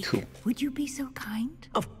 Deke, Cool. would you be so kind?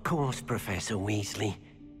 Of course, Professor Weasley.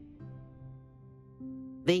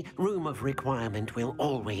 The Room of Requirement will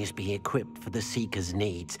always be equipped for the Seeker's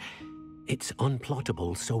needs. It's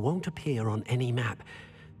unplottable, so won't appear on any map.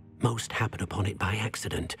 Most happen upon it by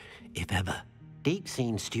accident, if ever.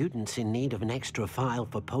 Deep-seen students in need of an extra file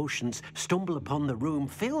for potions stumble upon the room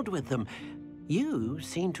filled with them. You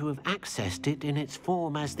seem to have accessed it in its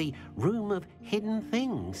form as the Room of Hidden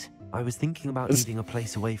Things. I was thinking about needing a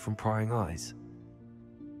place away from prying eyes.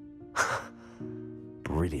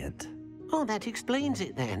 Brilliant. Oh, that explains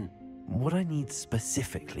it then. What I need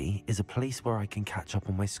specifically is a place where I can catch up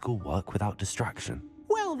on my schoolwork without distraction.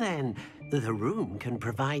 Well then, the room can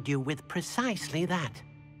provide you with precisely that.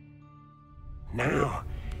 Now,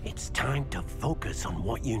 it's time to focus on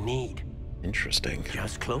what you need. Interesting.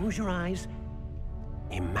 Just close your eyes.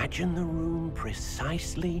 Imagine the room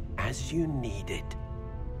precisely as you need it.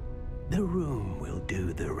 The room will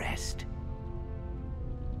do the rest.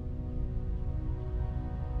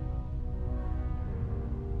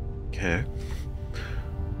 Okay.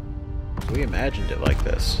 We imagined it like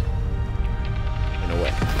this. In a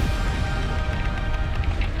way.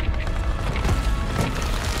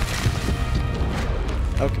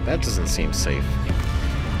 Okay, that doesn't seem safe.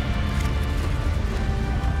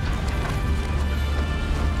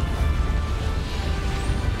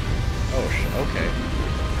 Oh, okay.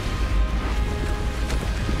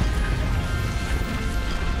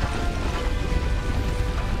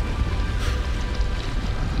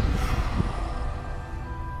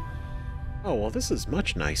 Oh, well, this is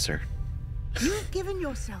much nicer. You've given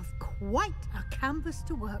yourself quite a canvas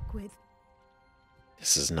to work with.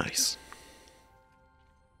 This is nice.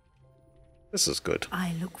 This is good.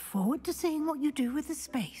 I look forward to seeing what you do with the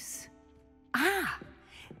space. Ah,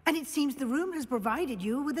 and it seems the room has provided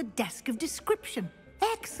you with a desk of description.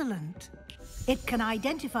 Excellent. It can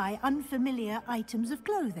identify unfamiliar items of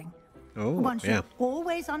clothing. Oh, One should yeah.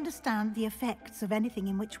 always understand the effects of anything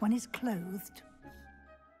in which one is clothed.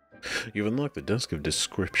 You've unlocked the Desk of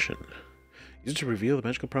Description. Use it to reveal the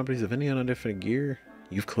magical properties of any unidentified gear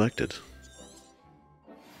you've collected.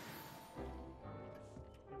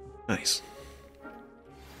 Nice.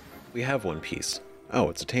 We have one piece. Oh,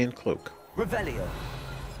 it's a tan cloak. Revelio.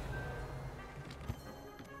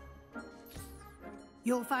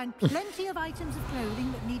 You'll find plenty of items of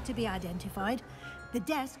clothing that need to be identified. The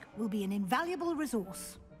desk will be an invaluable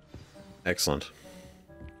resource. Excellent.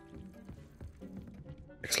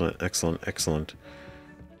 Excellent, excellent, excellent.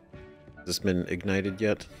 Has this been ignited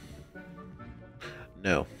yet?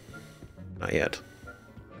 No. Not yet.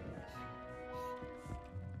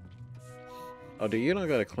 Oh, do you not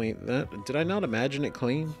gotta clean that? Did I not imagine it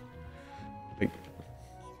clean? Like,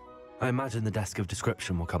 I imagine the Desk of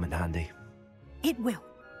Description will come in handy. It will.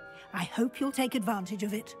 I hope you'll take advantage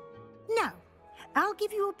of it. Now, I'll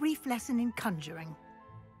give you a brief lesson in conjuring.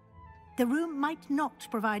 The room might not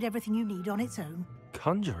provide everything you need on its own.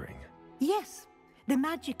 Conjuring? Yes, the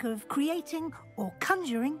magic of creating or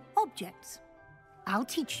conjuring objects. I'll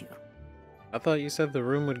teach you. I thought you said the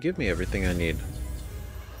room would give me everything I need.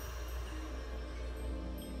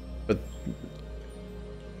 But...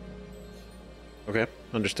 Okay,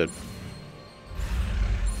 understood.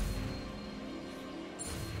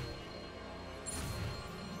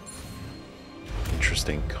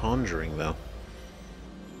 Interesting. Conjuring, though.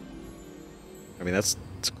 I mean, that's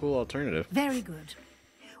a cool alternative. Very good.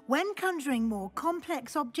 When conjuring more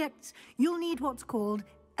complex objects, you'll need what's called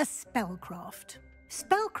a spellcraft.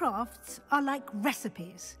 Spellcrafts are like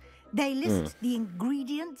recipes. They list the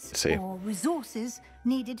ingredients or resources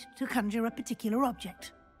needed to conjure a particular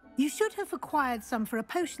object. You should have acquired some for a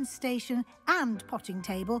potion station and potting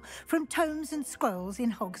table from tomes and scrolls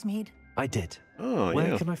in Hogsmeade. I did. Oh, Where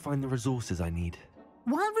yeah. can I find the resources I need?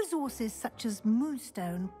 While resources such as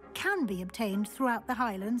moonstone can be obtained throughout the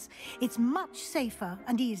Highlands, it's much safer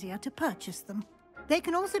and easier to purchase them. They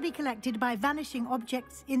can also be collected by vanishing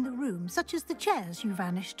objects in the room, such as the chairs you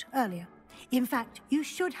vanished earlier. In fact, you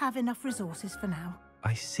should have enough resources for now.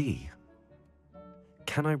 I see.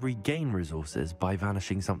 Can I regain resources by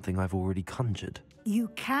vanishing something I've already conjured? You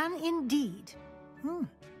can indeed.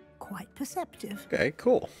 Quite perceptive. Okay,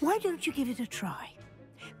 cool. Why don't you give it a try?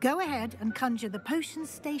 Go ahead and conjure the potion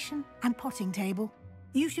station and potting table.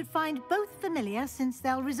 You should find both familiar, since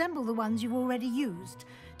they'll resemble the ones you've already used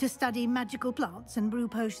to study magical plants and brew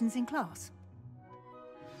potions in class.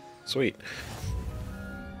 Sweet.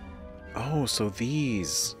 Oh, so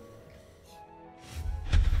these.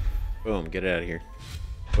 Boom, get it out of here.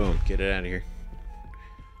 Boom, get it out of here.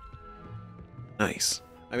 Nice.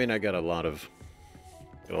 I mean, I got a lot of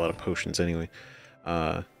potions anyway.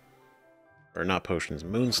 Or not potions,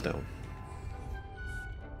 moonstone.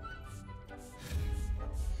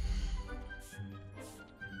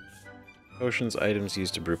 Potions, items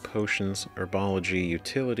used to brew potions, herbology,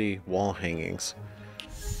 utility, wall hangings.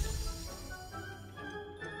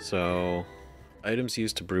 So, items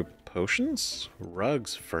used to brew potions,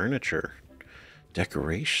 rugs, furniture,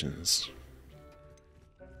 decorations.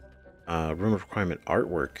 Room of requirement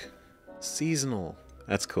artwork, seasonal.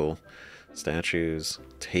 That's cool. Statues,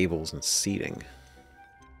 tables, and seating.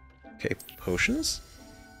 Okay, potions.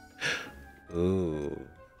 Ooh.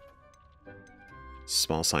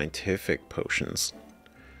 Small scientific potions.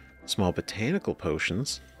 Small botanical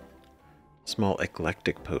potions. Small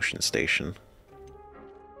eclectic potion station.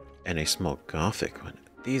 And a small gothic one.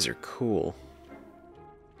 These are cool.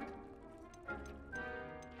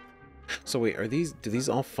 So wait, do these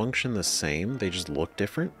all function the same? They just look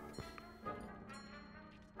different?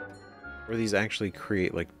 Or these actually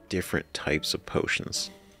create like different types of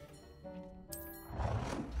potions?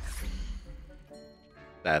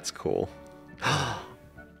 That's cool.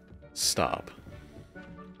 Stop.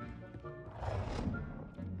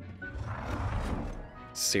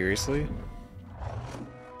 Seriously?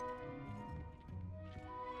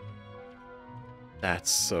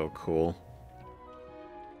 That's so cool.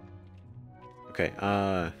 Okay,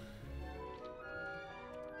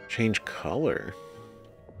 change color.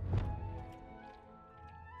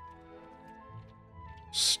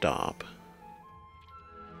 Stop.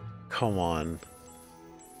 Come on.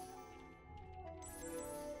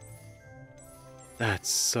 That's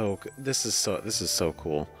so good. This is so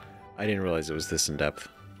cool. I didn't realize it was this in depth.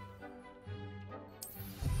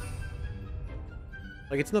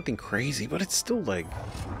 Like, it's nothing crazy, but it's still like,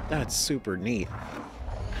 that's super neat.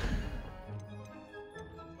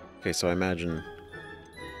 Okay, so I imagine...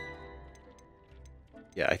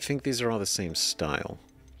 Yeah, I think these are all the same style.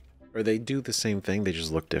 Or they do the same thing, they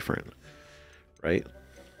just look different. Right?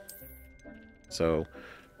 So,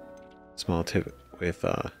 small tip with,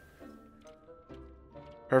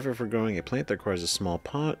 perfect for growing a plant that requires a small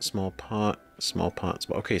pot, small pot, small pot.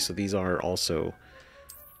 Okay, so these are also...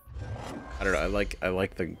 I don't know, I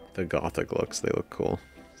like the gothic looks, they look cool.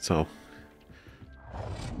 So,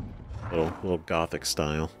 little gothic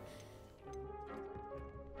style.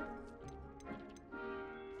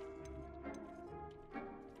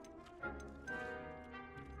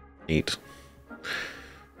 Neat.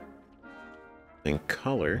 And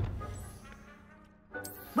color.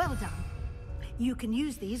 Well done. You can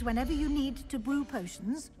use these whenever you need to brew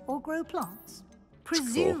potions or grow plants.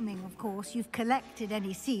 Presuming, of course, you've collected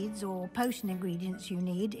any seeds or potion ingredients you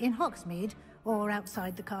need in Hogsmeade or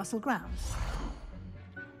outside the castle grounds.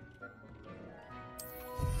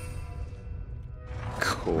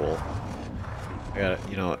 Cool. I got it,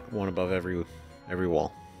 you know, one above every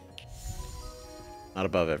wall. Not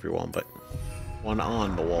above every wall, but one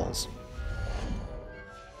on the walls.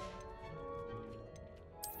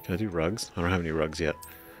 Can I do rugs? I don't have any rugs yet.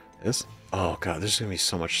 This? Oh god, there's gonna be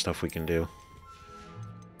so much stuff we can do.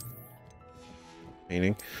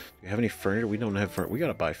 Painting. Do you have any furniture? We don't have furniture. We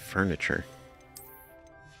gotta buy furniture.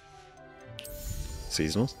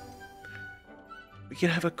 Seasonals. We can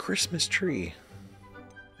have a Christmas tree.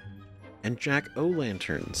 And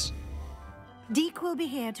jack-o'-lanterns. Deke will be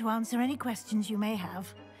here to answer any questions you may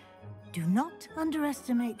have. Do not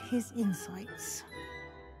underestimate his insights.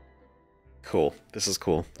 Cool. This is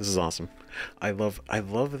cool. This is awesome. I love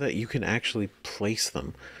that you can actually place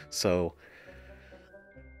them. So,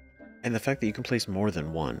 and the fact that you can place more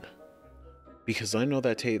than one. Because I know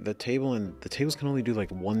that the tables can only do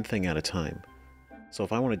like one thing at a time. So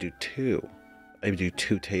if I want to do two, I would do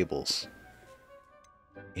two tables.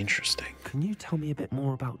 Interesting. Can you tell me a bit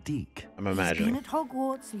more about Deke? I'm imagining. He's been at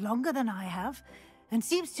Hogwarts longer than I have, and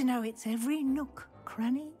seems to know its every nook,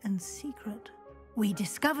 cranny, and secret. We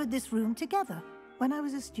discovered this room together when I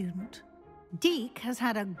was a student. Deke has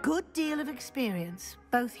had a good deal of experience,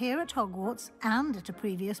 both here at Hogwarts and at a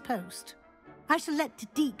previous post. I shall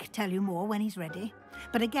let Deke tell you more when he's ready,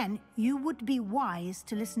 but again, you would be wise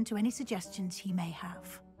to listen to any suggestions he may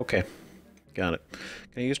have. Okay, got it.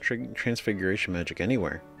 Can I use transfiguration magic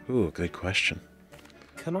anywhere? Ooh, good question.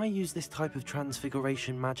 Can I use this type of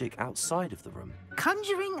transfiguration magic outside of the room?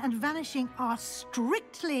 Conjuring and vanishing are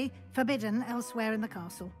strictly forbidden elsewhere in the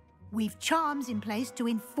castle. We've charms in place to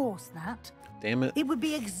enforce that. Damn it. It would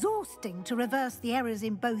be exhausting to reverse the errors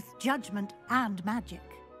in both judgment and magic.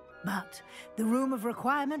 But the Room of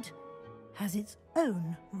Requirement has its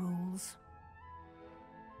own rules.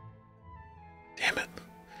 Damn it.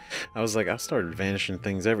 I was like, I started vanishing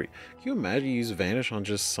things Can you imagine you use vanish on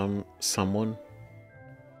just someone?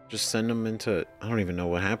 Just send them into... I don't even know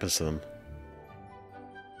what happens to them.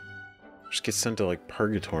 Just get sent to like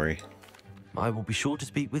purgatory. I will be sure to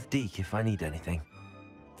speak with Deke if I need anything.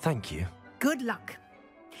 Thank you. Good luck.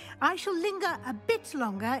 I shall linger a bit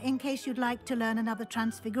longer in case you'd like to learn another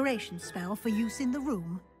transfiguration spell for use in the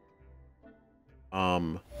room.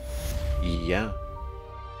 Yeah.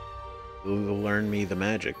 Learn me the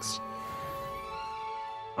magics.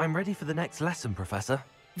 I'm ready for the next lesson, Professor.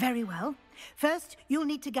 Very well. First, you'll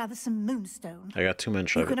need to gather some moonstone. I got 2 men You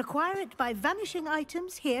shove can it. acquire it by vanishing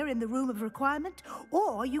items here in the Room of Requirement,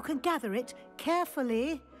 or you can gather it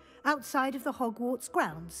carefully outside of the Hogwarts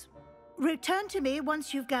grounds. Return to me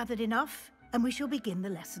once you've gathered enough, and we shall begin the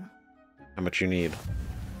lesson. How much you need?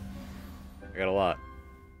 I got a lot.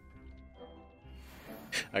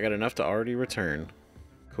 I got enough to already return.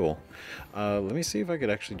 Cool. Let me see if I could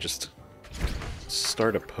actually just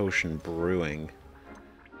start a potion brewing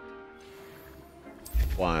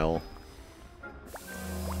while...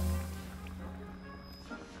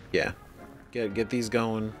 Yeah. Get these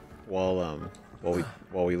going while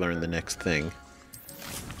we learn the next thing.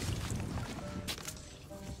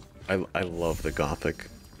 I love the Gothic.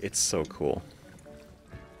 It's so cool.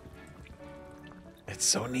 It's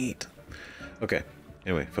so neat. Okay.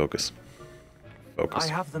 Anyway, focus. Focus. I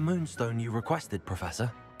have the moonstone you requested, Professor.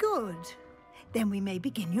 Good. Then we may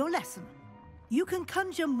begin your lesson. You can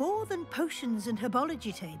conjure more than potions and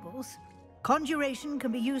herbology tables. Conjuration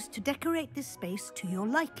can be used to decorate this space to your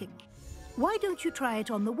liking. Why don't you try it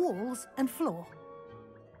on the walls and floor?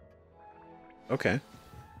 Okay.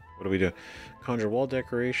 What do we do? Conjure wall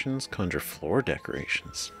decorations, conjure floor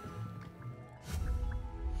decorations.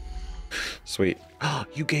 Sweet. Oh,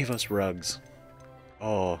 you gave us rugs.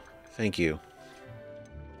 Oh, thank you.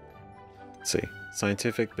 Let's see.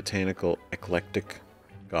 Scientific, botanical, eclectic,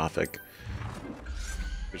 Gothic.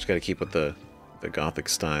 We just gotta keep with the Gothic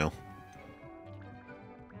style.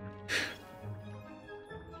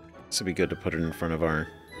 This would be good to put it in front of our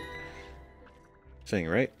thing,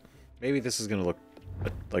 right? Maybe this is gonna look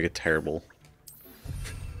like a terrible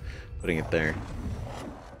putting it there.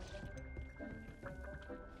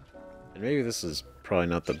 And maybe this is probably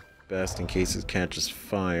not the best in case it catches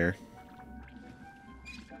fire.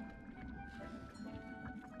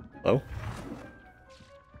 Hello?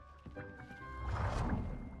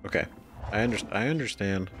 Okay. I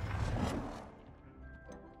understand.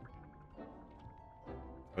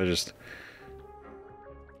 I just...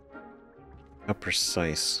 How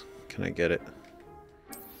precise can I get it?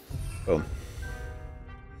 Boom.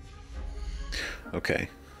 Okay.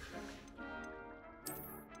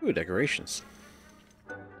 Ooh, decorations.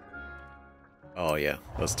 Oh yeah,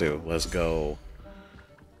 let's go.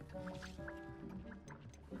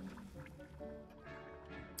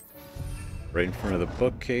 Right in front of the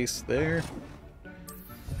bookcase there.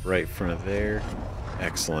 Right in front of there.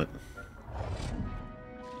 Excellent.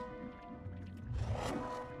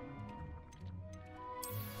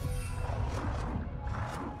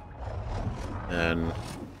 And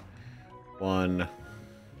one.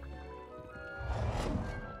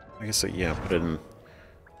 I guess, yeah, put it in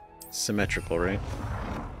symmetrical, right?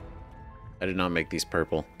 I did not make these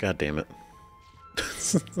purple. God damn it.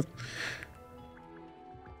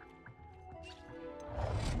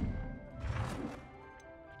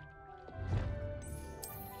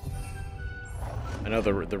 I know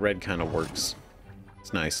the red kind of works.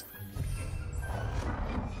 It's nice.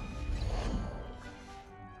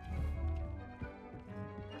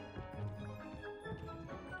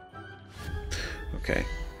 Okay.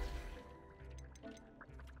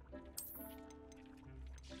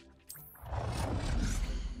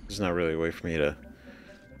 There's not really a way for me to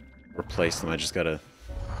replace them. I just gotta...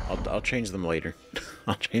 I'll change them later.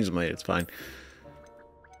 I'll change them later. It's fine.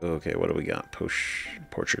 Okay, what do we got?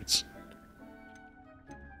 Portraits.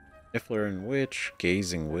 Niffler and Witch,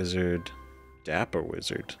 Gazing Wizard, Dapper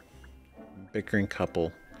Wizard, Bickering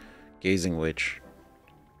Couple, Gazing Witch,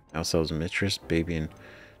 House Elves Mistress, Baby and...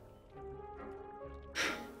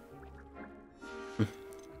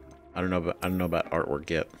 I don't know about artwork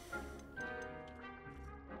yet.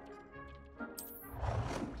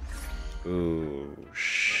 Ooh,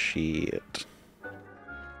 shit.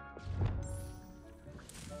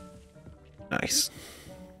 Nice.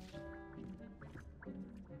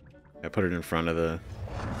 I put it in front of the...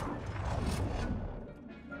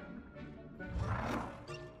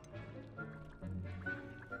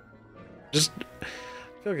 Just... I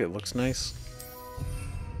feel like it looks nice.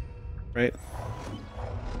 Right?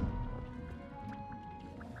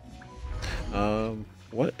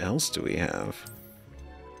 What else do we have?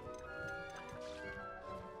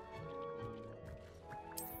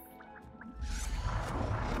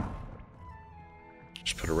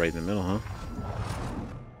 Just put it right in the middle, huh?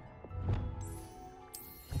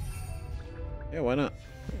 Yeah, why not?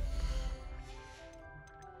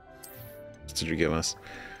 What did you give us?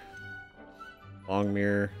 Long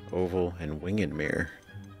mirror, oval, and winged mirror.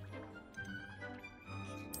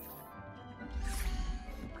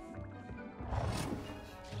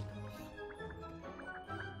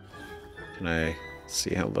 Can I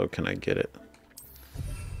see how low can I get it?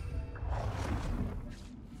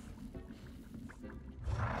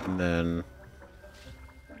 And then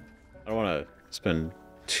I don't want to spend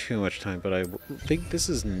too much time, but I think this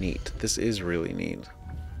is neat. This is really neat.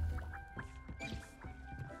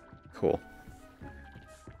 Cool.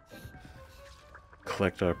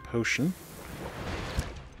 Collect our potion.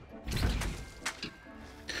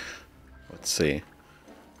 Let's see.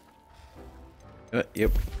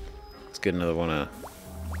 Yep. Let's get another one.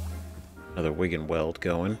 Another wig and weld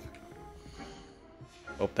going.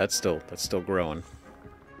 Oh, that's still growing.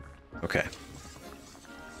 Okay.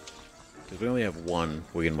 Because we only have one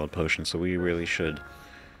wig and weld potion, so we really should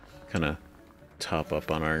kind of top up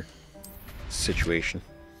on our situation.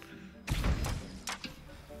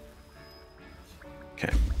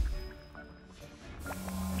 Okay.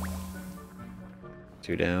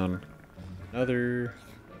 2 down. Another.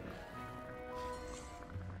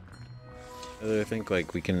 I think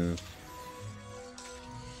like we can.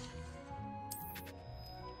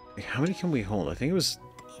 How many can we hold? I think it was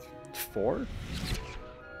 4?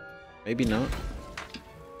 Maybe not.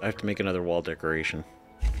 I have to make another wall decoration.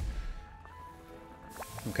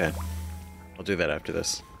 Okay. I'll do that after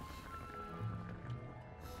this.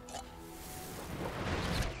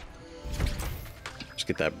 Just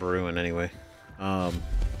get that brewing anyway.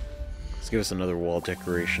 Let's give us another wall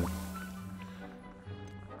decoration.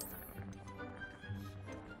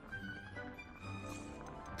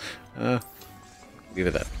 Give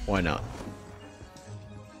it that. Why not?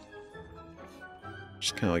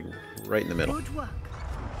 Just kind of like right in the middle. Good work.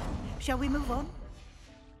 Shall we move on?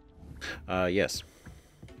 Yes.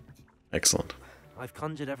 Excellent. I've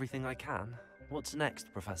conjured everything I can. What's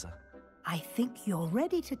next, Professor? I think you're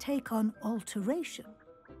ready to take on alteration.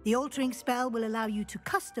 The altering spell will allow you to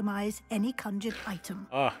customize any conjured item.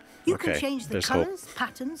 You can change the colors,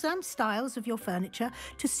 patterns, and styles of your furniture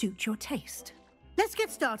to suit your taste. Let's get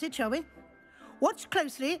started, shall we? Watch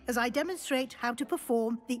closely as I demonstrate how to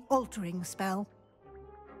perform the altering spell.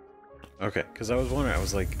 Okay, because I was wondering, I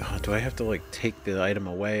was like, oh, do I have to like take the item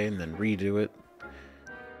away and then redo it?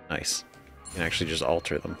 Nice. You can actually just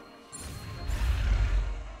alter them.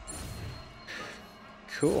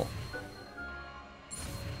 Cool.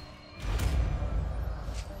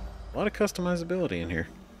 A lot of customizability in here.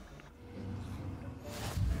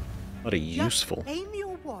 A lot of useful. Just aim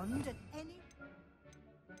your wand at any...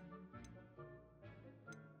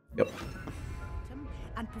 Yep.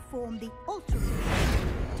 And perform the altering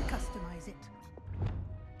to customize it.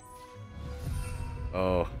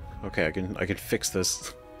 Oh, okay, I can fix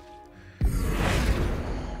this.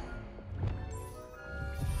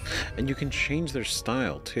 And you can change their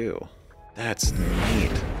style too. That's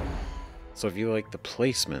neat. So if you like the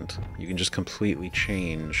placement, you can just completely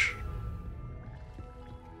change.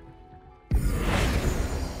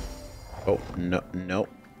 Oh, no, nope.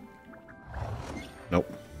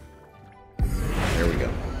 Nope. There we go.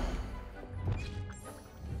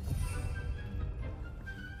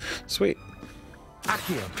 Sweet.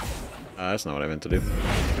 That's not what I meant to do.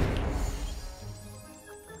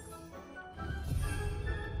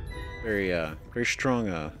 Very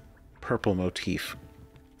strong, purple motif.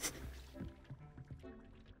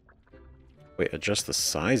 Wait, adjust the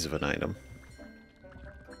size of an item.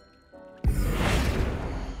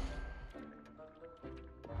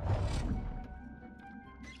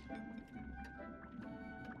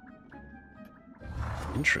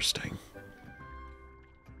 Interesting.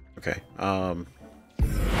 Okay,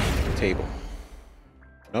 table.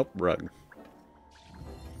 Nope, rug.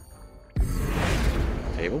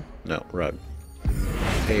 Table? No, rug.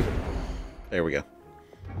 Table. There we go.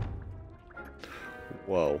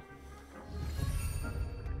 Whoa.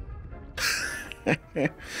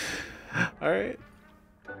 Alright.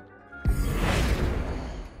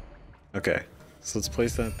 Okay, so let's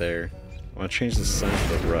place that there. I want to change the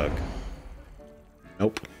size of the rug.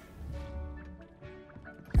 Nope.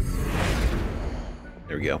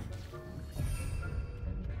 There we go.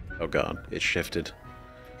 Oh god, it shifted.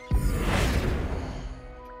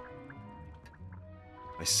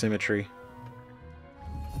 My symmetry.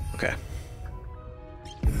 Okay.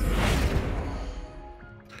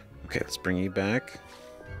 Okay, let's bring you back.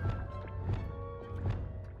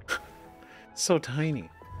 So tiny.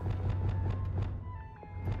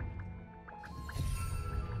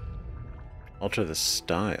 Alter the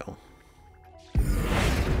style.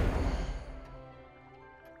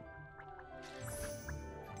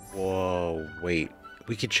 Whoa, wait.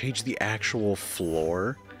 We could change the actual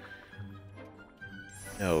floor?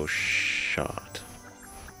 No shot.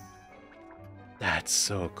 That's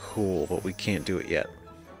so cool, but we can't do it yet.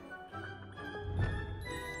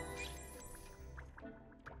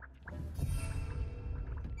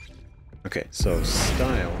 Okay, so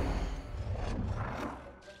style.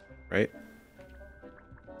 Right?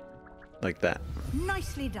 Like that.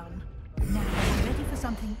 Nicely done. Now we're ready for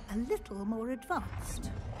something a little more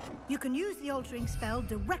advanced. You can use the altering spell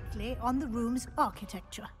directly on the room's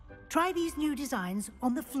architecture. Try these new designs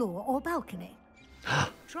on the floor or balcony.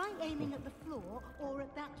 Try aiming at the floor or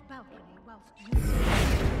at that balcony whilst using...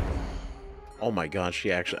 Oh my god,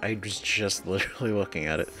 she actually... I was just literally looking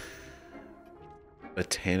at it.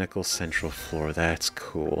 Botanical central floor, that's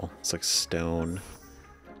cool. It's like stone.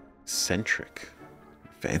 Centric.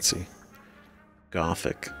 Fancy.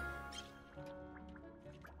 Gothic.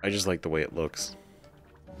 I just like the way it looks.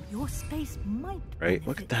 Your space might right?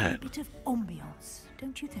 Look at that. A bit of ambiance,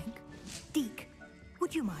 don't you think? Deke,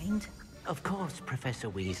 would you mind? Of course, Professor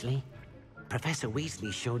Weasley. Professor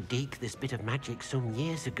Weasley showed Deke this bit of magic some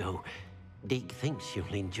years ago. Deke thinks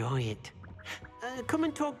you'll enjoy it. Come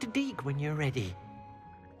and talk to Deke when you're ready.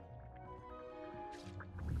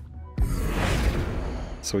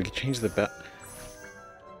 So we can change the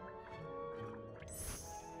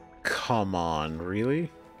Come on,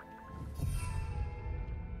 really?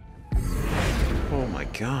 Oh my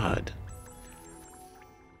god.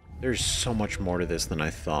 There's so much more to this than I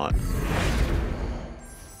thought.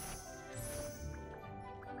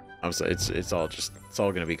 I'm sorry, it's all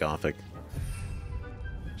gonna be gothic.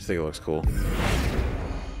 Just think it looks cool.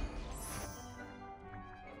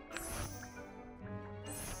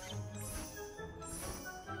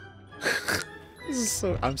 This is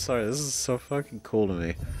so, I'm sorry, this is so fucking cool to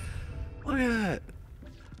me. Look at that.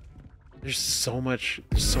 There's so much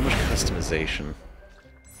customization.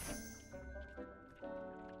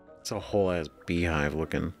 It's a whole ass beehive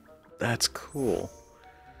looking. That's cool.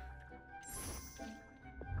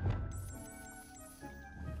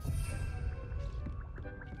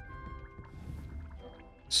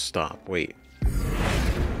 Stop, wait.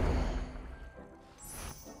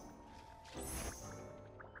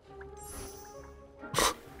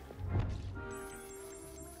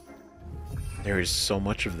 There is so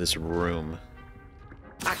much of this room.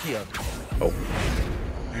 Accio. Oh.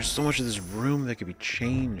 There's so much of this room that could be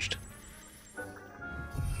changed.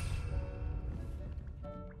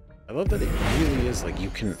 I love that it really is like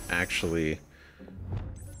you can actually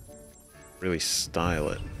really style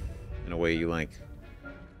it in a way you like.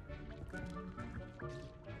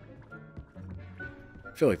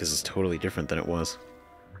 I feel like this is totally different than it was.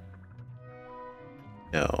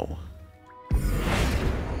 No.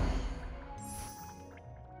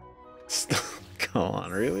 Come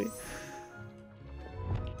on, really?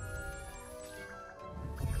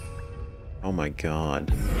 Oh my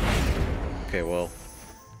god. Okay, well,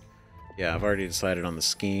 yeah, I've already decided on the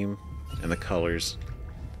scheme and the colors.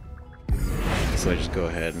 So I just go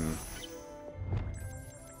ahead and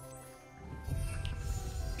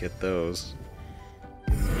get those.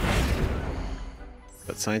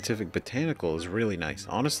 But Scientific Botanical is really nice.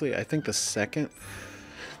 Honestly, I think the second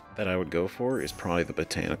that I would go for is probably the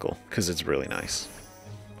Botanical, because it's really nice.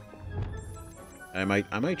 I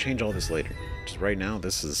might change all this later. Just right now,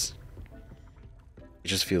 this is... It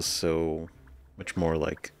just feels so much more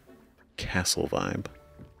like castle vibe.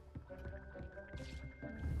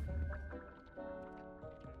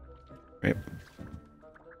 Right.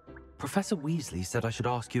 Professor Weasley said I should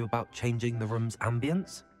ask you about changing the room's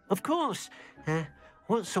ambience. Of course.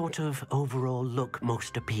 What sort of overall look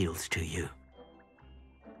most appeals to you?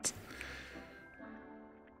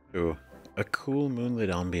 Ooh, a cool moonlit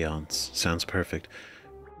ambiance sounds perfect.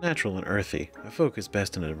 Natural and earthy. I focus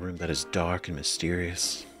best in a room that is dark and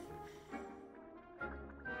mysterious.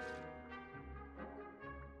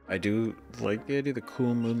 I do like the idea of the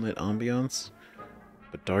cool moonlit ambiance,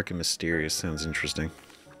 but dark and mysterious sounds interesting.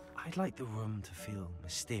 I'd like the room to feel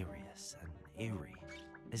mysterious and eerie,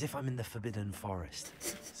 as if I'm in the Forbidden Forest,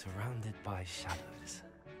 surrounded by shadows.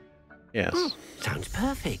 Yes. Sounds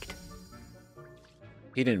perfect.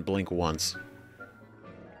 He didn't blink once.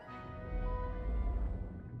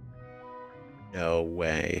 No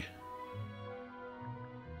way.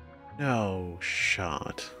 No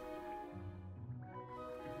shot.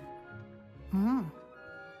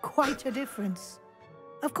 Quite a difference.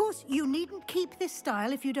 Of course, you needn't keep this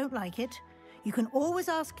style if you don't like it. You can always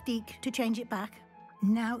ask Deke to change it back.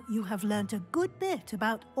 Now you have learnt a good bit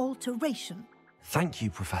about alteration. Thank you,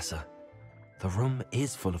 Professor. The room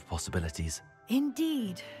is full of possibilities.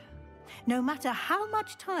 Indeed. No matter how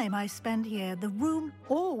much time I spend here, the room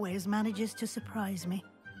always manages to surprise me.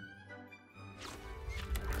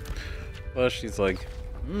 Well, she's like,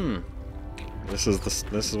 this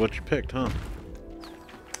is what you picked, huh?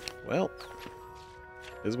 Well,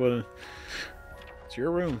 it's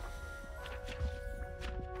your room.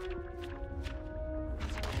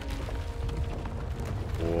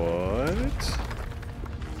 What?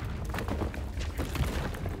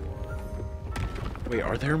 Wait,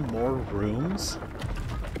 are there more rooms?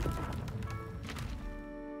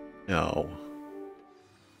 No.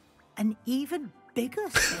 An even bigger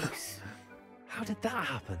space. How did that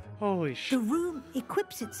happen? Holy shit. The room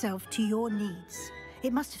equips itself to your needs.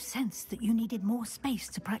 It must have sensed that you needed more space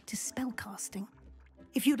to practice spellcasting.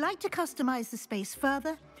 If you'd like to customize the space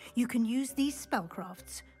further, you can use these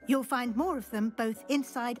spellcrafts. You'll find more of them both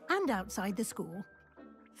inside and outside the school.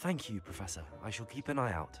 Thank you, Professor. I shall keep an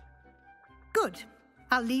eye out. Good.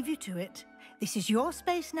 I'll leave you to it. This is your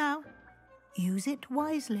space now. Use it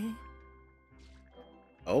wisely.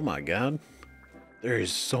 Oh my god. There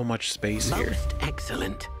is so much space here. Most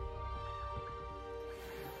excellent.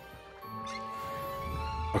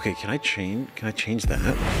 Okay, can I change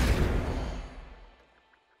that?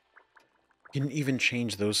 You can even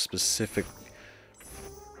change those specific...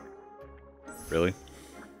 Really?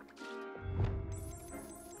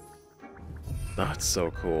 That's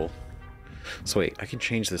so cool. So wait, I can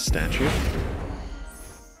change this statue?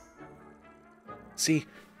 See?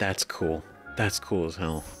 That's cool. That's cool as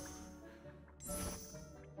hell.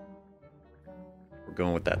 We're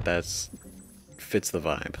going with that. That's... fits the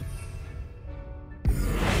vibe.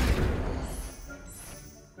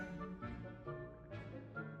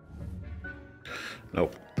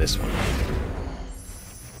 Nope, this one.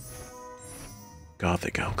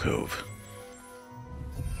 Gothic alcove.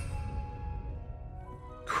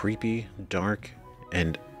 Creepy, dark,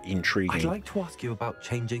 and intriguing. I'd like to ask you about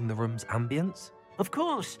changing the room's ambience. Of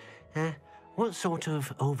course. What sort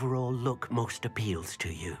of overall look most appeals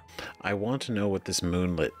to you? I want to know what this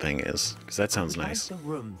moonlit thing is, because that sounds I'd nice. like the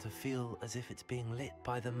room to feel as if it's being lit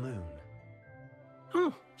by the moon.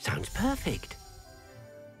 Oh, sounds perfect.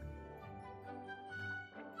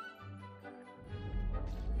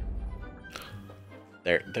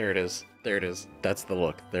 There it is. There it is. That's the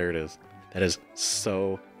look. There it is. That is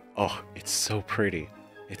so... Oh, it's so pretty.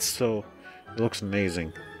 It's so... It looks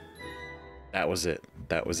amazing. That was it.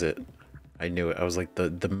 That was it. I knew it. I was like, the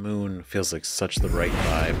moon feels like such the right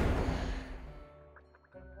vibe.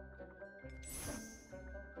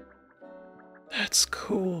 That's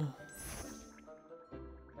cool.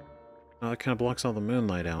 Oh, that kind of blocks all the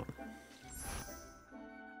moonlight out.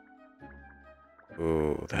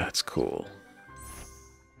 Ooh, that's cool.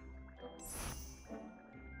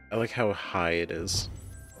 I like how high it is.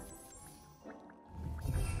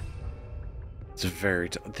 It's very...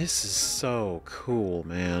 This is so cool,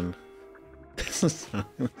 man. This is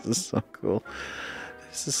so cool.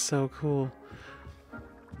 This is so cool.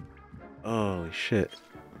 Holy shit.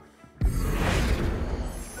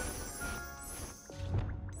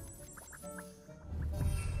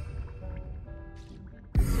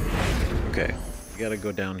 Okay, we gotta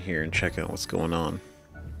go down here and check out what's going on.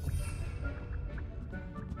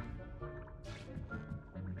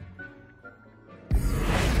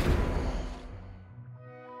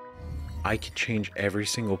 I can change every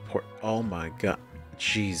single port. Oh my god.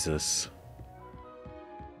 Jesus.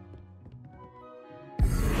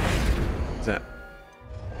 Is that...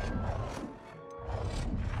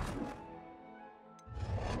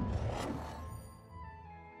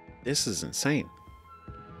 This is insane.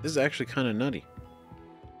 This is actually kind of nutty.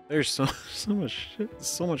 There's so much shit,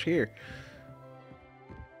 so much here.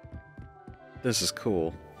 This is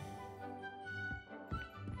cool.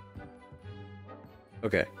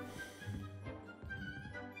 Okay.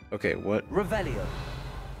 Okay, what? Revelio.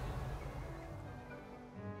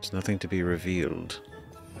 There's nothing to be revealed.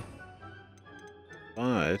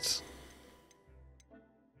 But...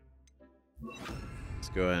 let's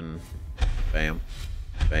go ahead and... Bam.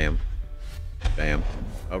 Bam. Bam.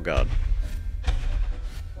 Oh god.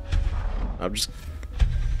 I'm just...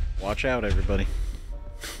 Watch out, everybody.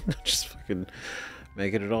 Just fucking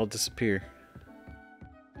making it all disappear.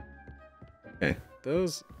 Okay,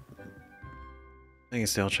 those... I can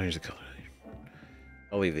say I'll change the color.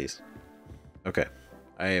 I'll leave these. Okay.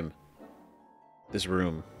 I am... This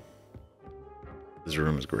room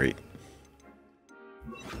is great.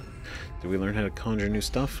 Did we learn how to conjure new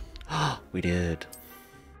stuff? We did.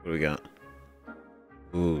 What do we got?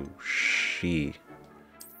 Ooh, she.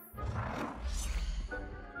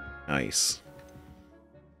 Nice.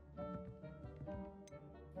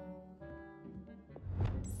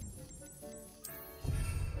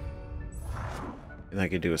 And I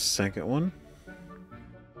could do a second one.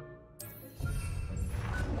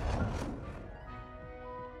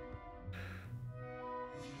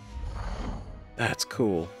 That's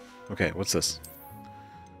cool. Okay, what's this?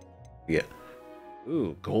 Yeah.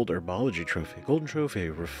 Ooh, gold herbology trophy. Golden trophy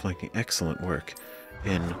reflecting excellent work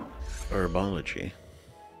in herbology.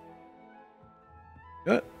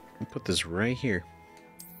 I'll put this right here.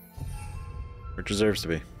 Where it deserves to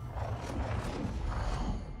be.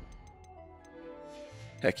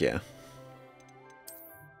 Heck yeah.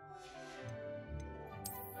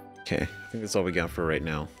 Okay, I think that's all we got for right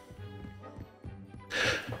now.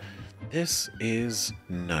 This is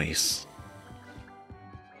nice.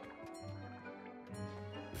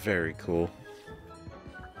 Very cool.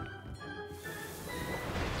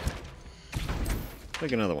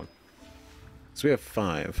 Take another one. So we have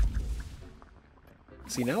 5.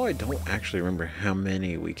 See, now I don't actually remember how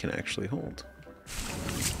many we can actually hold.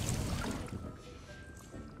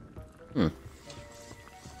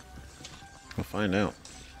 We'll find out.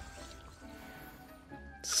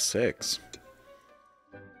 6.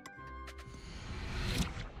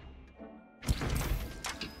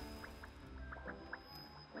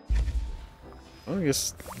 Well, I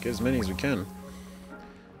guess get as many as we can.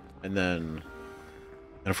 And then,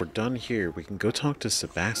 if we're done here, we can go talk to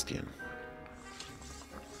Sebastian.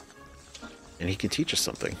 And he can teach us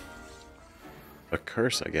something. A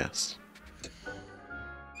curse, I guess.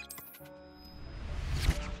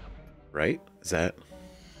 Right? Is that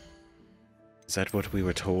what we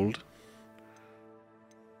were told?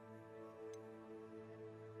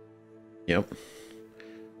 Yep.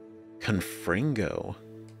 Confringo.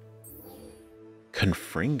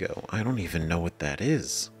 Confringo. I don't even know what that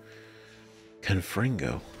is.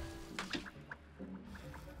 Confringo.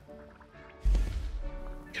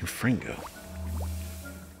 Confringo.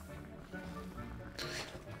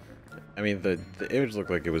 I mean, the image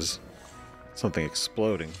looked like it was something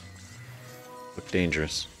exploding. Looked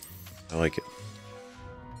dangerous. I like it.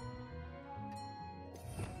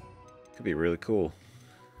 Could be really cool.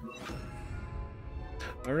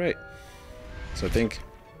 Alright. So I think...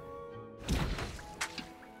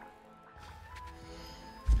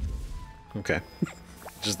 Okay.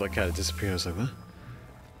 Just like kind of disappeared. I was like, what?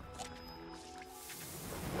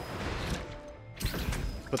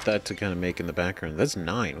 Put that to kind of make in the background. That's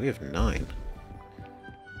 9. We have 9.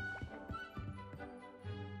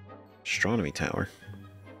 Astronomy tower.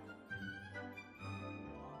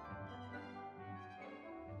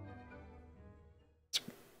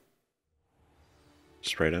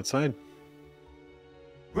 Just right outside.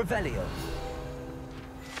 Revelio.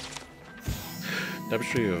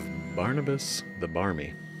 Tapestry of Barnabas the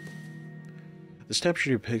Barmy. This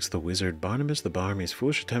tapestry depicts the wizard Barnabas the Barmy's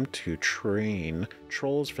foolish attempt to train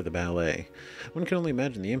trolls for the ballet. One can only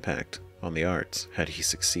imagine the impact on the arts had he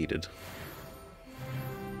succeeded.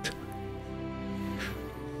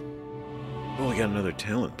 Oh, we got another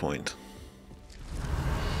talent point.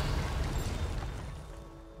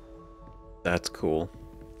 That's cool.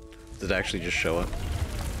 Does it actually just show up?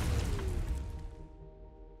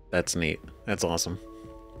 That's neat. That's awesome.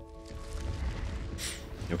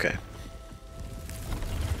 Okay.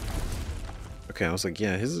 Okay, I was like,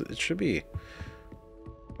 yeah, it should be...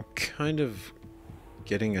 I'm kind of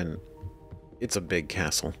getting an... It's a big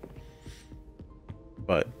castle.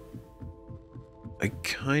 But... I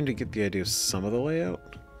kind of get the idea of some of the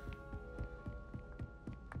layout.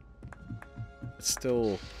 It's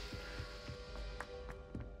still...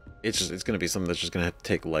 It's gonna be something that's just gonna have to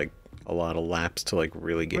take, like, a lot of laps to, like,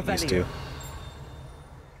 really get used to.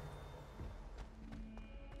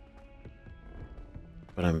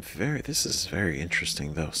 But this is very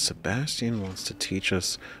interesting, though. Sebastian wants to teach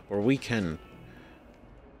us, or we can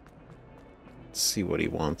see what he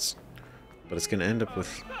wants. But it's gonna end up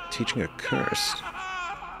with teaching a curse.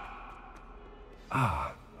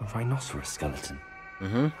 Ah, a rhinoceros skeleton.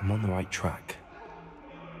 Mm-hmm. I'm on the right track.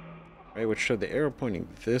 Right, which showed the arrow pointing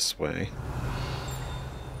this way.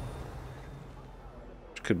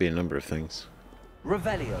 Which could be a number of things.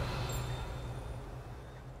 Revelio.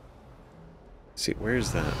 See,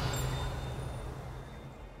 where's that?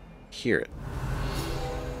 Hear it.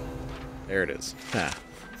 There it is. Ah.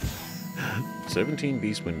 17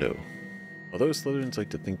 Beast Window. Although Slytherins like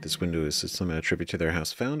to think this window is somehow a tribute to their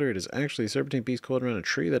house founder, it is actually 17 beasts coiled around a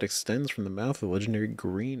tree that extends from the mouth of the legendary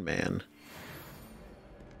Green Man.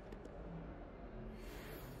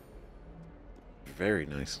 Very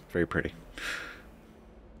nice. Very pretty.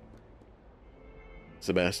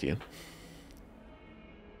 Sebastian.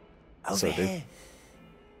 Over here.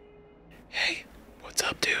 Hey, what's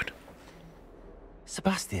up, dude?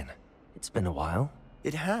 Sebastian, it's been a while.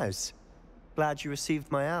 It has. Glad you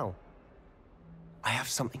received my owl. I have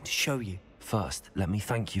something to show you. First, let me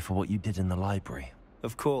thank you for what you did in the library.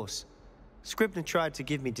 Of course. Scribner tried to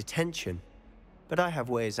give me detention, but I have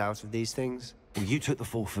ways out of these things. Well, you took the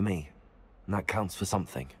fall for me, and that counts for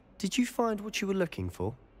something. Did you find what you were looking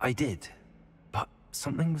for? I did, but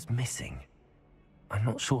something was missing. I'm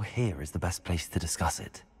not sure here is the best place to discuss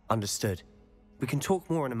it. Understood. We can talk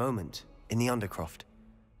more in a moment, in the Undercroft.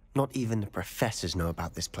 Not even the professors know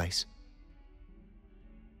about this place.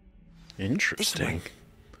 Interesting.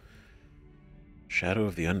 Shadow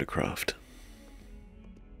of the Undercroft.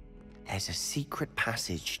 There's a secret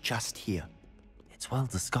passage just here. It's well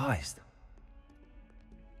disguised.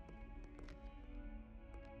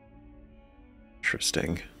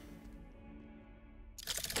 Interesting.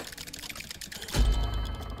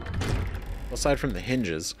 Aside from the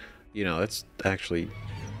hinges, you know, that's actually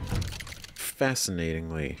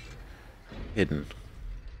fascinatingly hidden.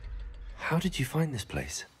 How did you find this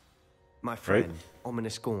place? My friend,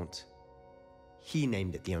 Ominous Gaunt. He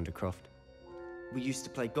named it the Undercroft. We used to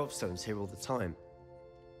play gobstones here all the time.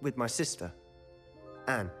 With my sister,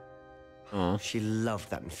 Anne. Aww. She loved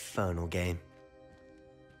that infernal game.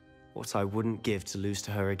 What I wouldn't give to lose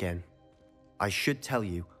to her again. I should tell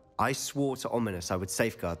you, I swore to Ominous I would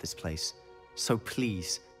safeguard this place. So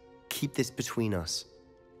please, keep this between us.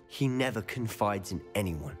 He never confides in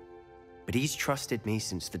anyone. But he's trusted me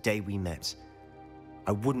since the day we met.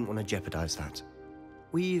 I wouldn't want to jeopardize that.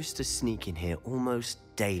 We used to sneak in here almost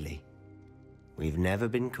daily. We've never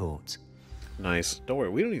been caught. Nice. Don't worry,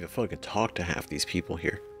 we don't even fucking talk to half these people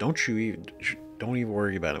here. Don't even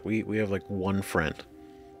worry about it. We have like one friend.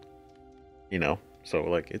 You know? So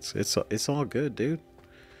like it's all good, dude.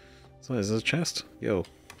 So there's a chest. Yo.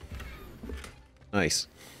 Nice.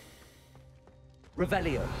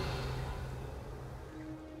 Revelio.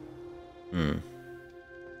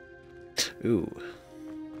 Ooh.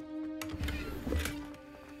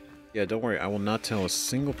 Yeah, don't worry. I will not tell a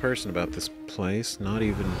single person about this place. Not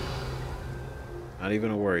even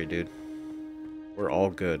a worry, dude. We're all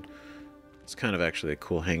good. It's kind of actually a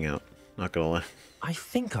cool hangout. Not gonna lie. I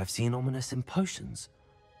think I've seen Ominous in potions.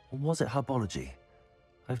 Or was it herbology?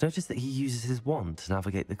 I've noticed that he uses his wand to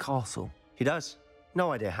navigate the castle. He does.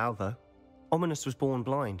 No idea how, though. Ominous was born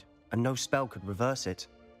blind, and no spell could reverse it.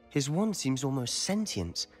 His wand seems almost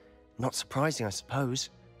sentient. Not surprising, I suppose.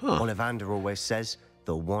 Huh. Ollivander always says,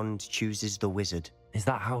 the wand chooses the wizard. Is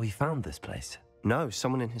that how he found this place? No,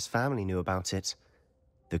 someone in his family knew about it.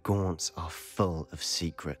 The Gaunts are full of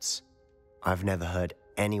secrets. I've never heard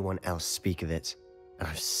anyone else speak of it, and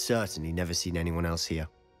I've certainly never seen anyone else here.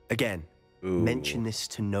 Again, mention this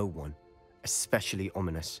to no one, especially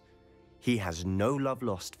Ominous. He has no love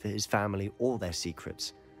lost for his family or their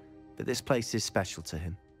secrets, but this place is special to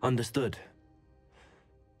him. Understood.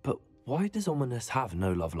 But why does Ominous have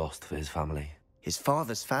no love lost for his family? His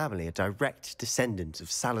father's family are direct descendants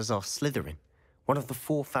of Salazar Slytherin, one of the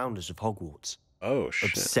 4 founders of Hogwarts. Oh, shit.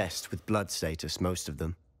 Obsessed with blood status, most of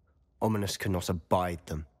them. Ominous cannot abide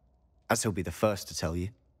them, as he'll be the first to tell you.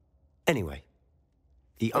 Anyway,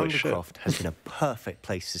 the Undercroft has been a perfect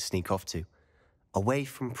place to sneak off to, away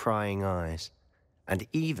from prying eyes, and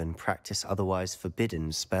even practice otherwise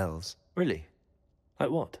forbidden spells. Really? Like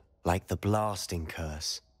what? Like the blasting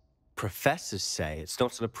curse. Professors say it's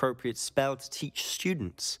not an appropriate spell to teach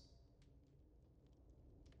students.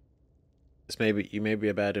 You may be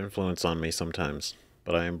a bad influence on me sometimes,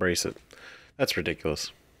 but I embrace it. That's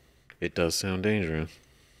ridiculous. It does sound dangerous.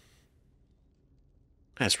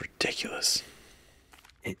 That's ridiculous.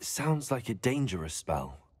 It sounds like a dangerous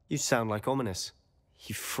spell. You sound like Ominous.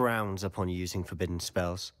 He frowns upon using forbidden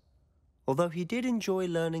spells. Although he did enjoy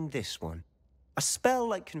learning this one. A spell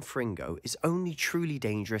like Confringo is only truly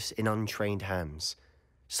dangerous in untrained hands.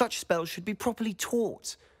 Such spells should be properly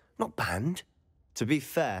taught, not banned. To be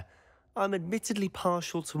fair, I'm admittedly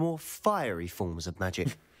partial to more fiery forms of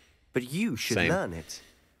magic, but you should learn it.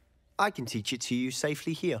 I can teach it to you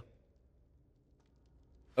safely here.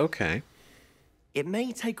 Okay. It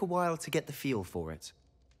may take a while to get the feel for it.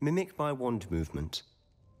 Mimic my wand movement.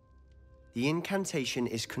 The incantation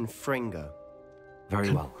is Confringo.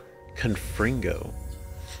 Very well. Confringo.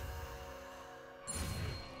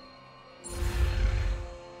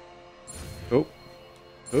 Oh.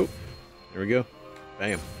 Oh. There we go.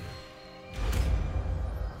 Bam.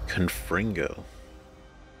 Confringo.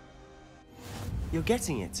 You're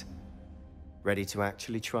getting it. Ready to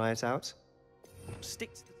actually try it out?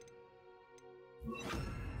 Stick to the...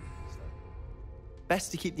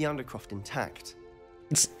 Best to keep the Undercroft intact.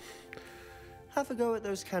 Have a go at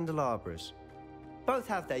those candelabras. Both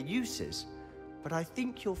have their uses, but I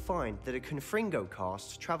think you'll find that a Confringo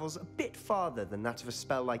cast travels a bit farther than that of a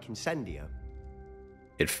spell like Incendio.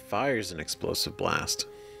 It fires an explosive blast.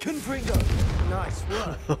 Confringo! Nice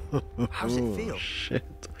work. How's it feel?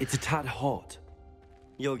 Shit. It's a tad hot.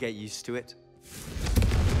 You'll get used to it.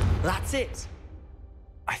 That's it!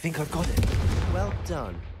 I think I've got it. Well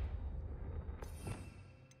done.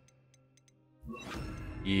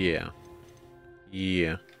 Yeah.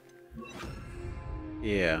 Yeah.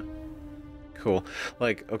 Yeah. Cool.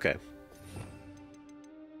 Like, okay.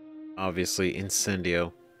 Obviously,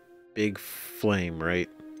 Incendio. Big flame, right?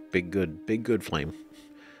 Big good flame.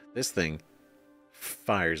 This thing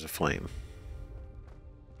fires a flame.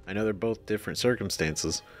 I know they're both different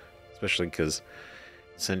circumstances, especially because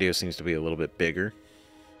Incendio seems to be a little bit bigger,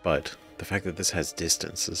 but the fact that this has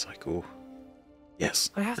distance is like, ooh,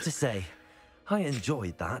 yes. I have to say, I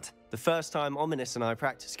enjoyed that. The first time Ominous and I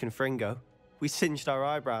practiced Confringo, we singed our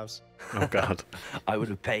eyebrows. Oh, God. I would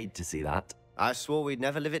have paid to see that. I swore we'd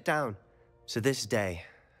never live it down. So this day,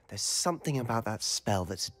 there's something about that spell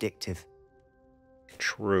that's addictive.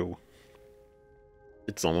 True.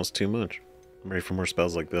 It's almost too much. I'm ready for more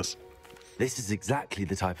spells like this. This is exactly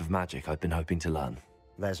the type of magic I've been hoping to learn.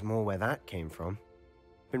 There's more where that came from.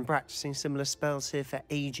 Been practicing similar spells here for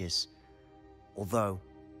ages. Although,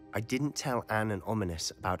 I didn't tell Anne and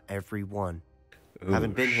Ominous about every one. Ooh,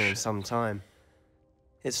 Haven't been here in some time.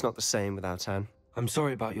 It's not the same without Anne. I'm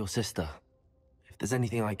sorry about your sister. If there's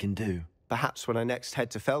anything I can do... Perhaps when I next head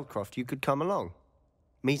to Feldcroft, you could come along.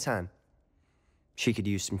 Meet Anne. She could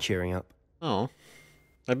use some cheering up. Oh,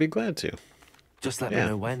 I'd be glad to. Just let me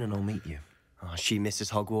know when and I'll meet you. Oh, she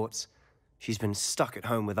misses Hogwarts. She's been stuck at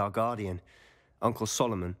home with our guardian, Uncle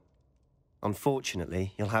Solomon.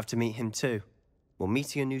 Unfortunately, you'll have to meet him too. Well,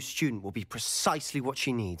 meeting a new student will be precisely what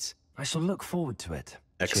she needs. I shall look forward to it.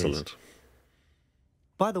 Excellent. Cheers.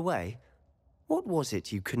 By the way, what was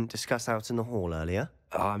it you couldn't discuss out in the hall earlier?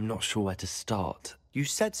 I'm not sure where to start. You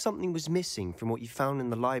said something was missing from what you found in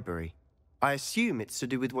the library. I assume it's to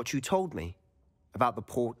do with what you told me. About the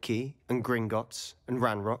port key, and Gringotts, and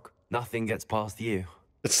Ranrock. Nothing gets past you.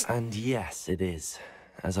 And yes, it is.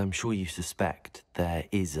 As I'm sure you suspect, there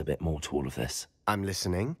is a bit more to all of this. I'm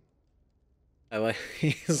listening. I like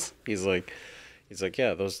he's like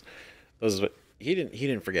yeah, those he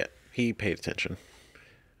didn't forget. He paid attention.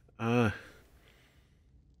 God,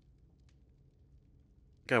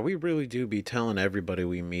 we really do be telling everybody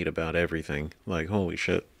we meet about everything. Like, holy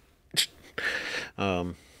shit.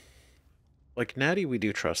 Like Natty we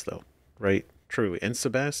do trust though, right? Truly. And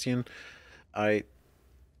Sebastian, I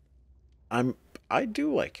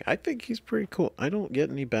do like. I think he's pretty cool. I don't get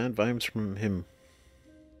any bad vibes from him.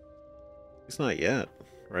 He's not yet,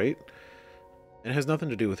 right? It has nothing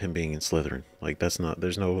to do with him being in Slytherin. Like, that's not,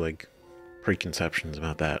 there's no like preconceptions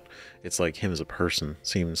about that. It's like him as a person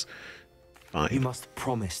seems fine. You must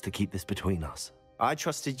promise to keep this between us. I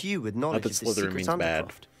trusted you with knowledge of the Slytherin means bad.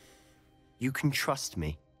 Undercroft. You can trust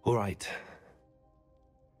me. All right.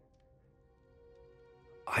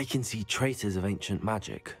 I can see traces of ancient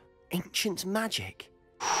magic. Ancient magic?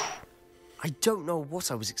 I don't know what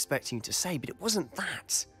I was expecting you to say, but it wasn't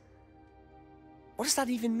that. What does that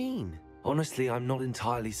even mean? Honestly, I'm not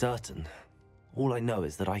entirely certain. All I know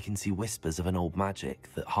is that I can see whispers of an old magic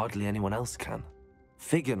that hardly anyone else can.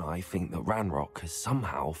 Fig and I think that Ranrock has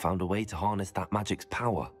somehow found a way to harness that magic's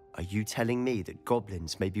power. Are you telling me that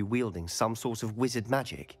goblins may be wielding some sort of wizard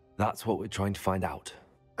magic? That's what we're trying to find out.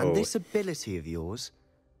 And this ability of yours,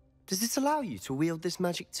 does it allow you to wield this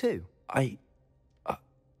magic too? I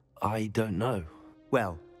don't know.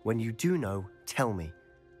 Well, when you do know, tell me.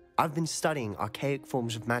 I've been studying archaic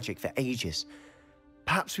forms of magic for ages.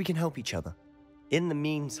 Perhaps we can help each other. In the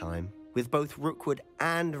meantime, with both Rookwood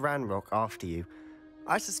and Ranrock after you,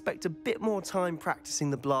 I suspect a bit more time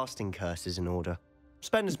practicing the blasting curse is in order.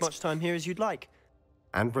 Spend as much time here as you'd like.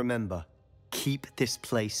 And remember, keep this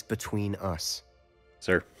place between us.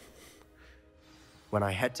 Sir. When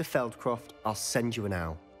I head to Feldcroft, I'll send you an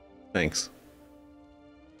owl. Thanks.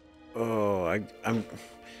 Oh, I'm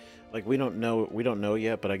like we don't know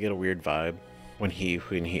yet, but I get a weird vibe when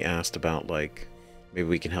he asked about like maybe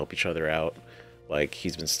we can help each other out. Like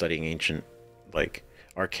he's been studying ancient, like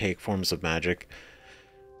archaic forms of magic.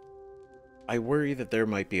 I worry that there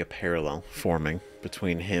might be a parallel forming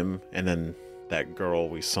between him and then that girl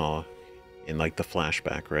we saw in like the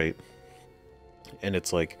flashback, right? And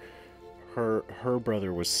it's like her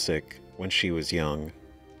brother was sick when she was young.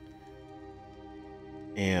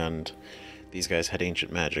 And these guys had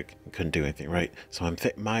ancient magic and couldn't do anything, right? So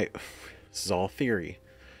this is all theory,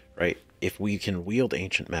 right? If we can wield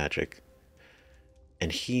ancient magic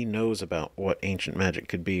and he knows about what ancient magic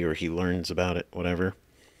could be, or he learns about it, whatever,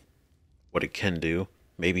 what it can do.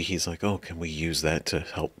 Maybe he's like, oh, can we use that to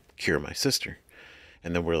help cure my sister?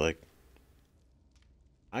 And then we're like,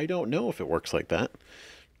 I don't know if it works like that.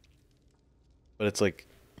 But it's like,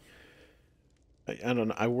 I don't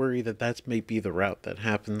know. I worry that that's maybe the route that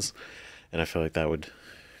happens. And I feel like that would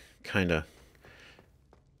kind of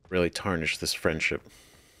really tarnish this friendship,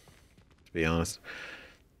 to be honest.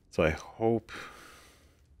 So I hope,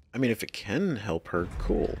 I mean, if it can help her,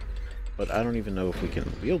 cool. But I don't even know if we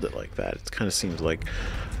can wield it like that. It kind of seems like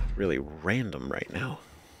really random right now.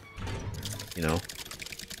 You know?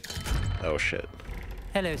 Oh, shit.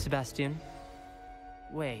 Hello, Sebastian.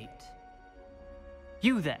 Wait.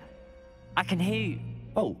 You there? I can hear you.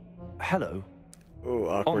 Oh, hello. Oh,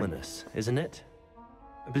 awkward. Ominous, isn't it?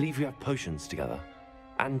 I believe we have potions together.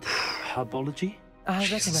 And herbology? I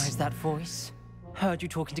recognize that voice. Heard you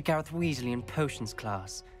talking to Gareth Weasley in potions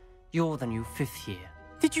class. You're the new 5th year.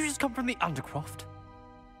 Did you just come from the Undercroft?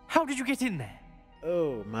 How did you get in there?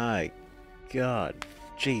 Oh my god.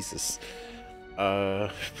 Jesus.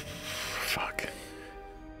 Fuck.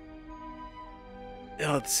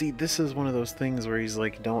 See, this is one of those things where he's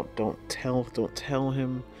like, don't tell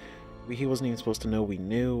him. He wasn't even supposed to know we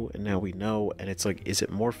knew, and now we know, and it's like, is it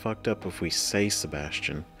more fucked up if we say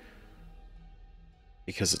Sebastian?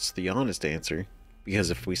 Because it's the honest answer. Because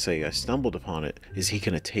if we say, I stumbled upon it, is he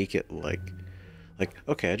gonna take it like,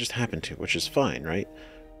 okay, I just happened to, which is fine, right?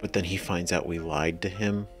 But then he finds out we lied to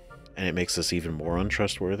him, and it makes us even more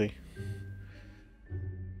untrustworthy.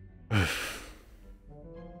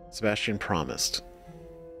 Sebastian promised.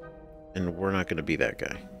 And we're not gonna be that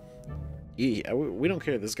guy. We don't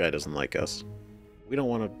care this guy doesn't like us. We don't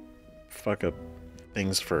want to fuck up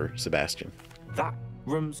things for Sebastian. That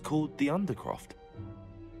room's called the Undercroft.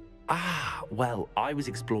 Ah, well, I was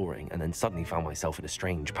exploring and then suddenly found myself in a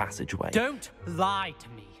strange passageway. Don't lie to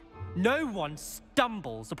me. No one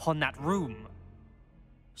stumbles upon that room.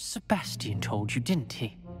 Sebastian told you, didn't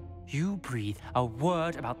he? You breathe a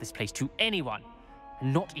word about this place to anyone,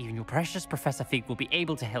 and not even your precious Professor Fig will be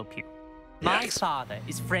able to help you. My father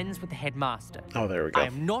is friends with the headmaster. Oh, there we go. I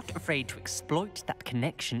am not afraid to exploit that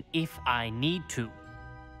connection if I need to.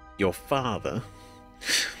 Your father?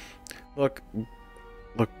 Look,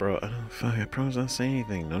 bro, I promise not to say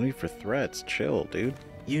anything. No need for threats. Chill, dude.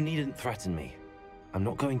 You needn't threaten me. I'm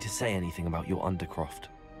not going to say anything about your Undercroft.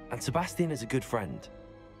 And Sebastian is a good friend.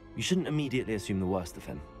 You shouldn't immediately assume the worst of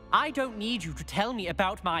him. I don't need you to tell me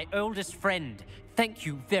about my oldest friend. Thank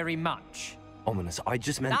you very much. Ominous, I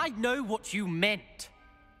just meant... I know what you meant.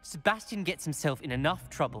 Sebastian gets himself in enough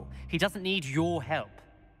trouble. He doesn't need your help.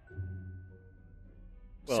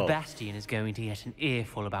 Well, Sebastian is going to get an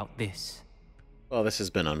earful about this. Well, this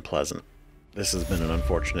has been unpleasant. This has been an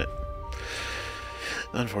unfortunate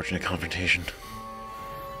confrontation.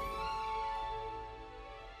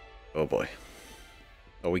 Oh boy.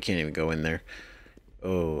 Oh, we can't even go in there.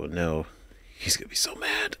 Oh no. He's gonna be so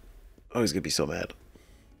mad. Oh, he's gonna be so mad.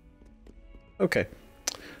 Okay.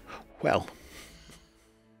 Well.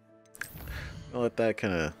 I'll let that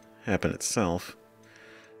kind of happen itself.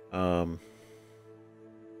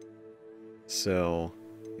 So,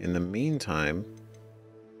 in the meantime,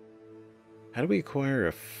 how do we acquire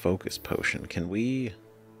a focus potion? Can we...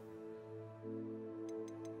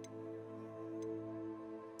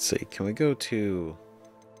 Let's see, can we go to...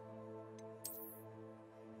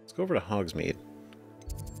 Let's go over to Hogsmeade.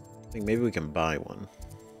 I think maybe we can buy one.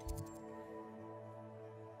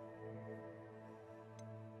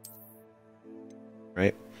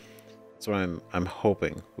 Right? That's what I'm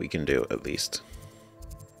hoping we can do, at least.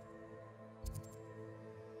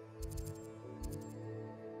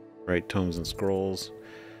 Right, tomes and scrolls.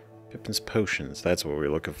 Pippin's potions, that's what we're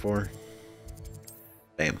looking for.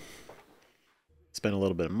 Bam. Spend a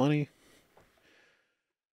little bit of money.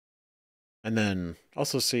 And then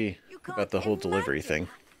also see about the whole delivery thing.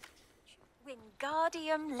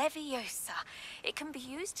 Wingardium Leviosa. It can be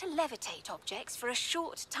used to levitate objects for a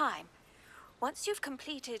short time. Once you've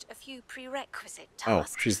completed a few prerequisite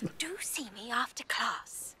tasks, do see me after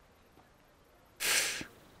class.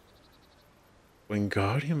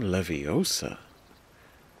 Wingardium Leviosa.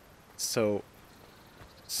 So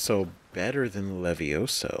better than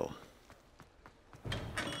Levioso.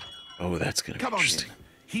 Oh, that's gonna be interesting.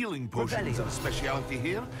 Healing potions are a specialty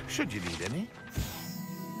here, should you need any.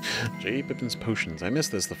 J. Pippin's potions. I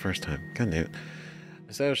missed this the first time. God damn it.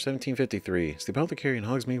 Established 1753. It's the apothecary in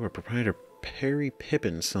Hogsmeade where proprietor Perry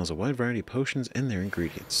Pippin sells a wide variety of potions and their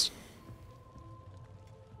ingredients.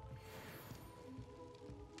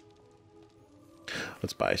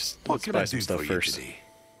 Let's buy some stuff first.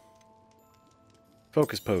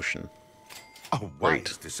 Focus potion. A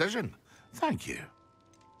wise decision. Thank you.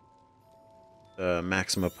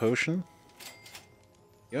 Maxima potion.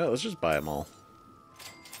 Yeah, let's just buy them all.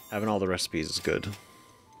 Having all the recipes is good.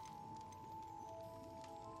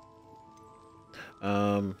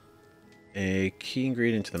 A key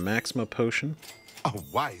ingredient to the Maxima potion. A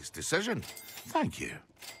wise decision. Thank you.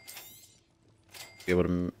 Be able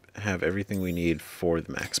to have everything we need for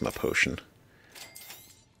the Maxima potion.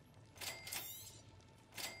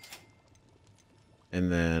 And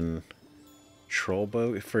then troll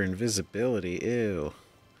bow for invisibility. Ew.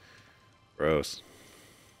 Gross.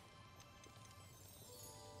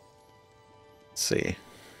 Let's see.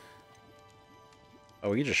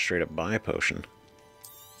 Oh, we can just straight up buy a potion.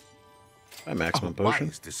 Buy maximum potion.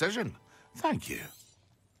 Wise decision. Thank you.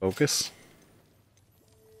 Focus.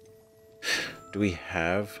 Do we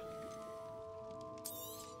have?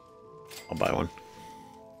 I'll buy one.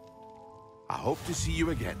 I hope to see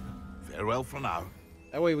you again. Farewell for now.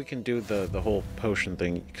 That way we can do the whole potion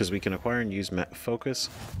thing, because we can acquire and use Focus,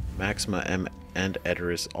 Maxima, and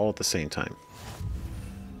Edoris all at the same time.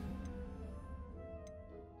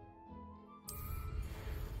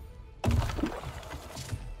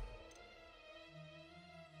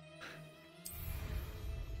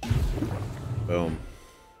 Boom.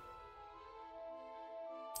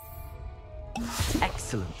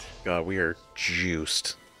 Excellent. God, we are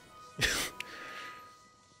juiced.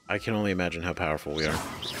 I can only imagine how powerful we are.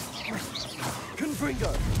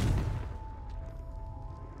 Confringo.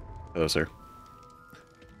 Hello, sir.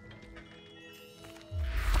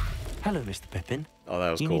 Hello, Mr. Pippin. Oh,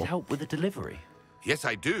 that was you cool. You need help with the delivery? Yes,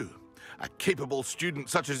 I do. A capable student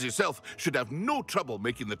such as yourself should have no trouble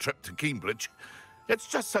making the trip to Cambridge. It's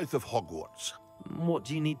just south of Hogwarts. What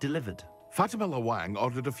do you need delivered? Fatima Lawang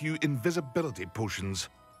ordered a few invisibility potions.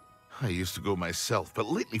 I used to go myself, but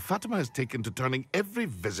lately Fatima has taken to turning every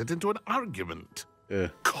visit into an argument.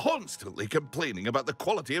 Constantly complaining about the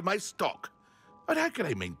quality of my stock. But how can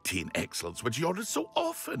I maintain excellence when she orders so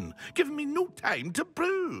often, giving me no time to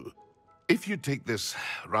brew? If you take this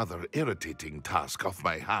rather irritating task off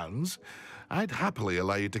my hands, I'd happily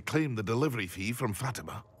allow you to claim the delivery fee from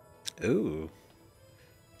Fatima. Ooh.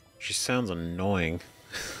 She sounds annoying.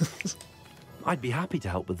 I'd be happy to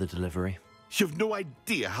help with the delivery. You've no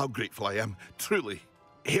idea how grateful I am, truly.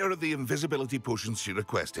 Here are the invisibility potions she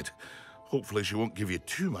requested. Hopefully she won't give you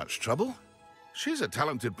too much trouble. She's a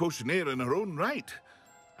talented potioneer in her own right.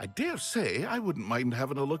 I dare say I wouldn't mind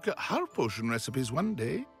having a look at her potion recipes one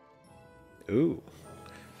day. Ooh.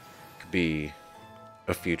 Could be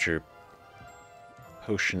a future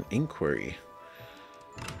potion inquiry.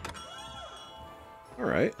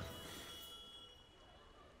 Alright.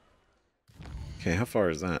 Okay, how far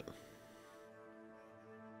is that?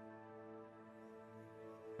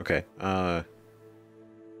 Okay,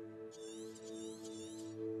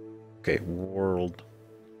 okay, world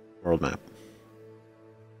map.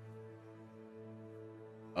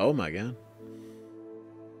 Oh my god.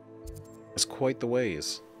 That's quite the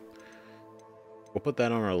ways. We'll put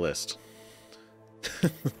that on our list.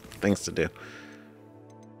 Things to do.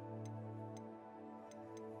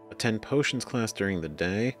 Attend potions class during the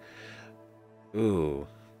day. Ooh.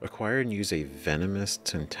 Acquire and use a venomous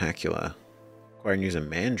tentacula. Acquire and use a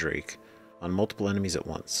mandrake on multiple enemies at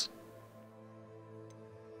once.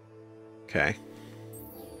 Okay.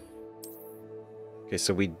 Okay,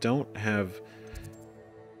 so we don't have...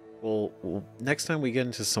 Well, next time we get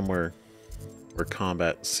into somewhere where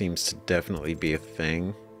combat seems to definitely be a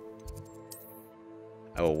thing,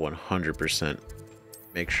 I will 100%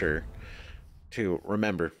 make sure to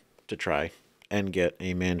remember to try and get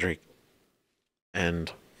a mandrake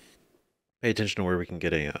and pay attention to where we can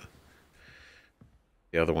get a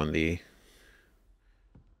the other one, the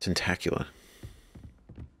tentacula.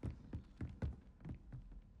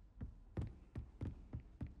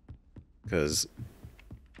 Because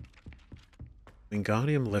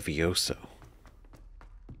Wingardium Levioso.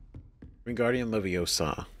 Wingardium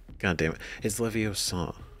Leviosa. God damn it. It's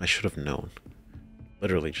Leviosa. I should have known.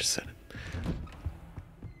 Literally just said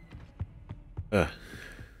it.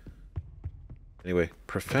 Anyway,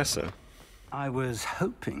 Professor. I was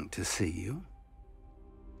hoping to see you.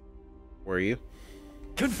 Were you?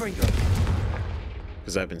 Confringo!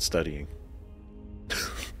 Because I've been studying.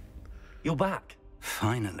 You're back.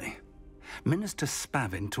 Finally. Minister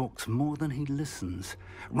Spavin talks more than he listens.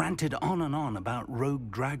 Ranted on and on about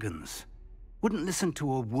rogue dragons. Wouldn't listen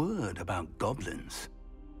to a word about goblins.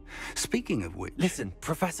 Speaking of which... Listen,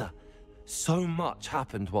 Professor. So much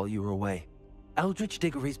happened while you were away. Eldridge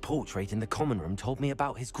Diggory's portrait in the common room told me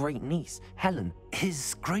about his great niece, Helen.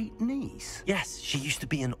 His great niece? Yes, she used to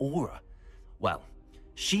be an Auror. Well,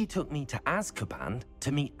 She took me to Azkaban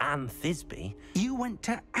to meet Anne Thisbe. You went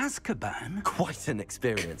to Azkaban? Quite an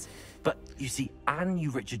experience. But you see, Anne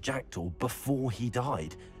knew Richard Jackdaw before he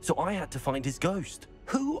died, so I had to find his ghost.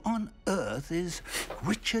 Who on earth is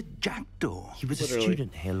Richard Jackdaw? He was a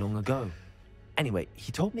student here long ago. Anyway,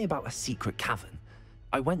 he told me about a secret cavern.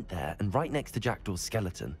 I went there, and right next to Jackdaw's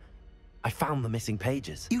skeleton, I found the missing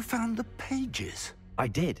pages. You found the pages? I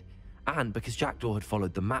did. And because Jackdaw had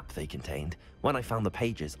followed the map they contained, when I found the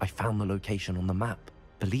pages, I found the location on the map.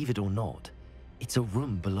 Believe it or not, it's a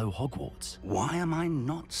room below Hogwarts. Why am I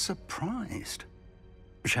not surprised?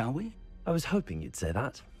 Shall we? I was hoping you'd say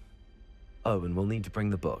that. Oh, and we'll need to bring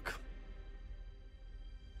the book.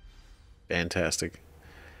 Fantastic.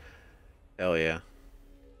 Hell yeah.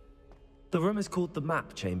 The room is called the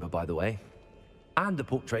Map Chamber, by the way. And a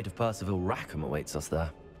portrait of Percival Rackham awaits us there.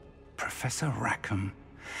 Professor Rackham.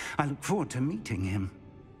 I look forward to meeting him.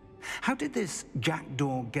 How did this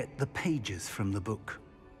Jackdaw get the pages from the book?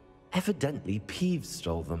 Evidently, Peeves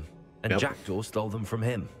stole them, and Jackdaw stole them from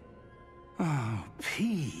him. Oh,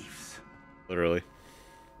 Peeves. Literally.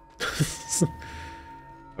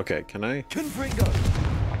 Okay, can I? Confringo!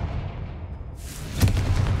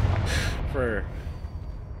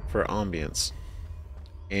 For ambience.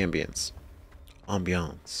 Ambience.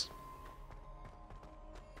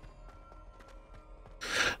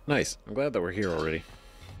 Nice. I'm glad that we're here already.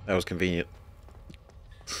 That was convenient.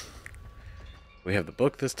 We have the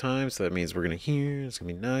book this time, so that means we're gonna hear. It's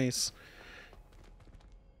gonna be nice.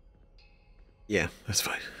 Yeah, that's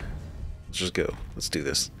fine. Let's just go. Let's do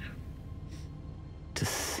this. To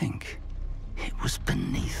think it was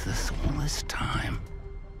beneath us all this time.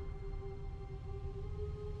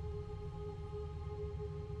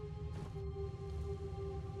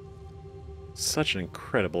 Such an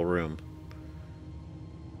incredible room.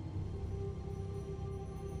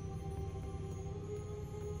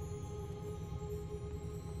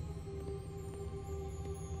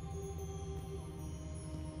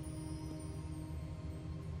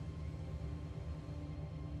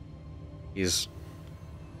 He's...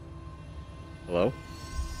 Hello?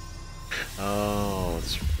 Oh,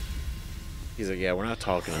 it's... He's like, yeah, we're not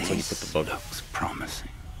talking until you put the book. Looks promising.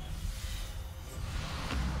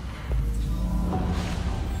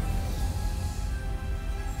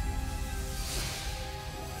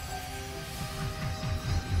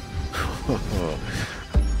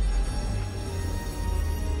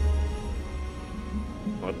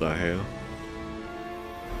 What the hell?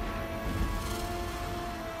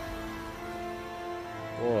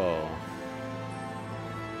 Whoa.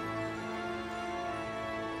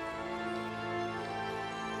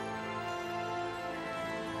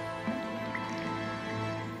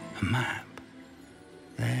 A map.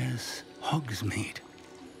 There's Hogsmeade.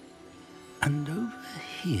 And over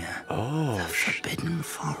here, the Forbidden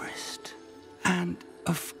Forest. And,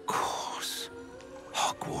 of course,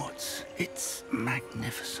 Hogwarts. It's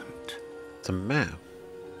magnificent. It's a map.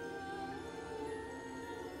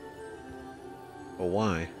 But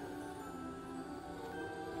why?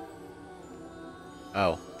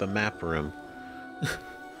 Oh, the map room.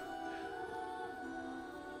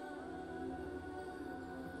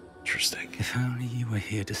 Interesting. If only you were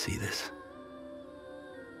here to see this.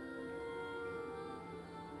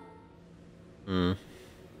 Hmm.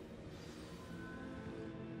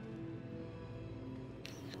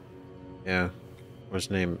 Yeah. What's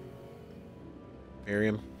his name?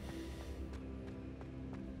 Miriam?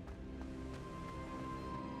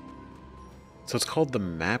 So it's called the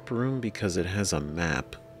map room because it has a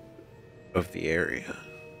map of the area.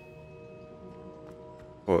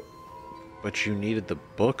 But you needed the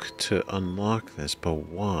book to unlock this, but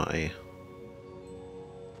why?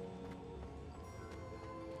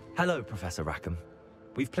 Hello, Professor Rackham.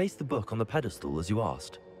 We've placed the book on the pedestal as you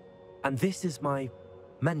asked. And this is my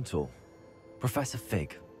mentor, Professor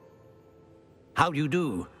Fig. How do you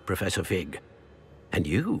do, Professor Fig? And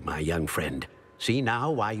you, my young friend, see now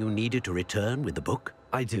why you needed to return with the book?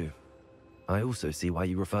 I do. I also see why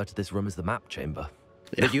you refer to this room as the map chamber.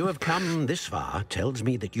 That you have come this far tells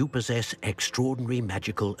me that you possess extraordinary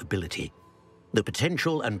magical ability, the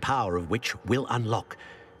potential and power of which will unlock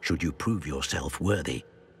should you prove yourself worthy.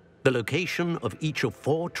 The location of each of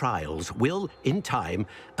 4 trials will, in time,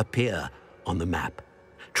 appear on the map.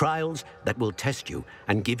 Trials that will test you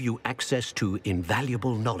and give you access to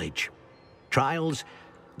invaluable knowledge. Trials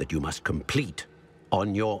that you must complete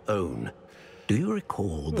on your own. Do you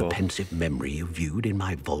recall the pensive memory you viewed in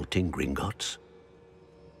my vault in Gringotts?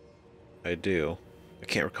 I do. I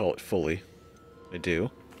can't recall it fully. I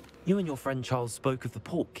do. You and your friend Charles spoke of the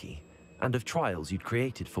portkey and of trials you'd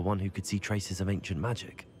created for one who could see traces of ancient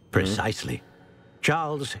magic. Precisely.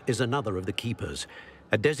 Charles is another of the Keepers,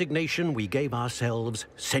 a designation we gave ourselves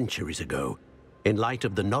centuries ago, in light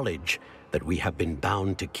of the knowledge that we have been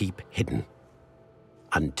bound to keep hidden.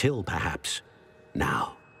 Until, perhaps,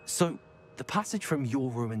 now. So, the passage from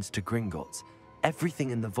your ruins to Gringotts,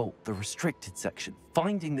 everything in the vault, the restricted section,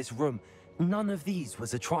 finding this room, none of these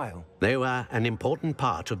was a trial. They were an important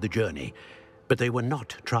part of the journey, but they were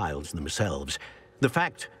not trials themselves. The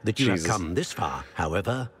fact that you have come this far,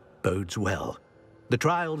 however, bodes well. The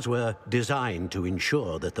trials were designed to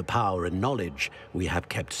ensure that the power and knowledge we have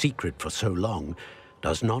kept secret for so long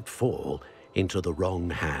does not fall into the wrong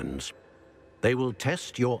hands. They will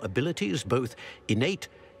test your abilities, both innate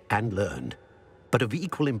and learned. But of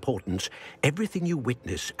equal importance, everything you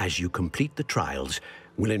witness as you complete the trials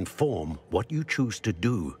will inform what you choose to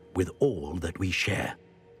do with all that we share.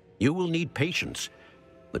 You will need patience.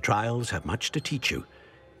 The trials have much to teach you.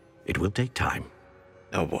 It will take time.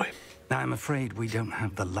 Oh boy. I'm afraid we don't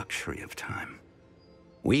have the luxury of time.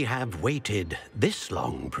 We have waited this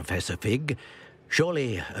long, Professor Fig.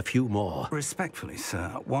 Surely a few more. Respectfully, sir,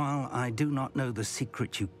 while I do not know the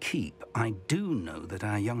secret you keep, I do know that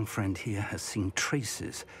our young friend here has seen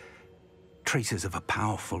traces of a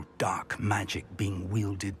powerful dark magic being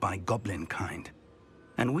wielded by goblin kind.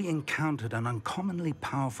 And we encountered an uncommonly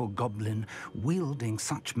powerful goblin wielding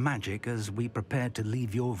such magic as we prepared to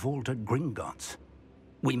leave your vault at Gringotts.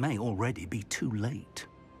 We may already be too late.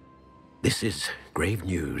 This is grave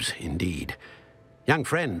news, indeed. Young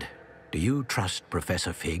friend, do you trust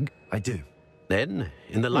Professor Fig? I do. Then,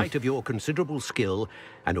 in the light of your considerable skill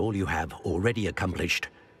and all you have already accomplished,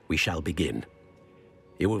 we shall begin.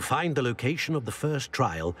 You will find the location of the first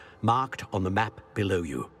trial marked on the map below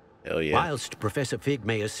you. Hell yeah. Whilst Professor Fig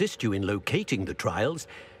may assist you in locating the trials,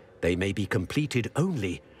 they may be completed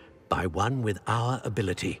only by one with our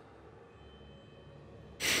ability.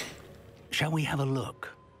 Shall we have a look?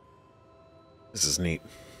 This is neat.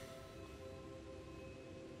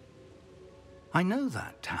 I know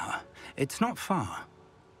that tower. It's not far.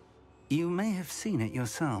 You may have seen it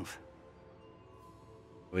yourself.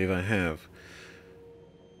 I believe I have.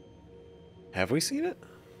 Have we seen it?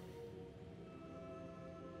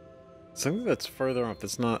 Something that's further off.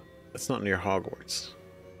 That's not near Hogwarts.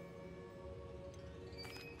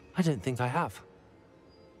 I don't think I have.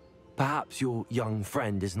 Perhaps your young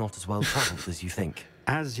friend is not as well traveled as you think.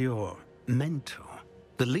 As your mentor,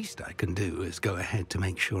 the least I can do is go ahead to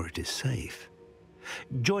make sure it is safe.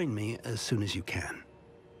 Join me as soon as you can.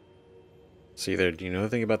 See there, do you know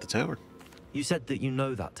anything about the tower? You said that you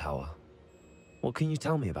know that tower. What can you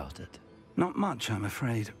tell me about it? Not much, I'm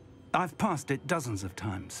afraid. I've passed it dozens of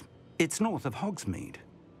times. It's north of Hogsmeade.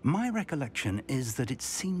 My recollection is that it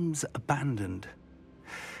seems abandoned.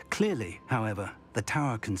 Clearly, however, the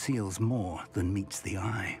tower conceals more than meets the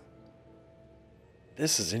eye.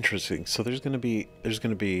 This is interesting. So there's going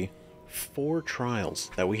to be 4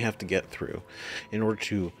 trials that we have to get through in order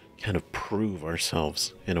to kind of prove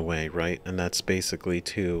ourselves in a way, right? And that's basically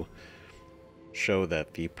to show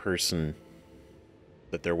that the person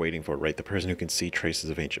that they're waiting for, right? The person who can see traces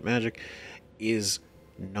of ancient magic is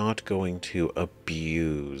not going to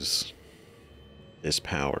abuse this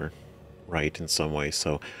power, right, in some way.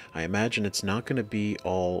 So I imagine it's not going to be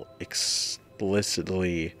all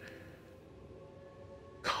explicitly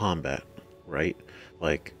combat, right?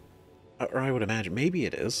 Like, or I would imagine maybe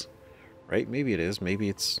it is, right? Maybe it is.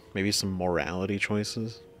 Maybe some morality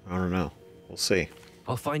choices. I don't know. We'll see.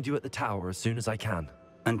 I'll find you at the tower as soon as I can.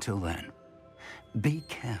 Until then, be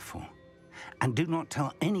careful and do not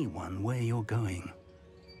tell anyone where you're going.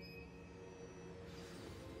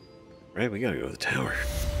 Right, we gotta go to the tower.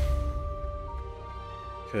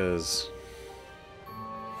 Because...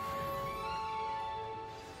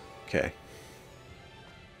 okay.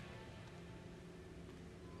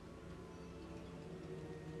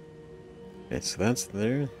 Okay, so that's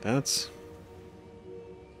there. That's...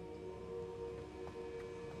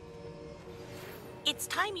 It's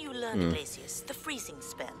time you learned, Glacius, the freezing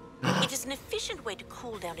spell. It is an efficient way to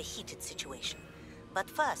cool down a heated situation. But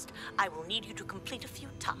first, I will need you to complete a few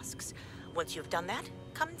tasks. Once you've done that,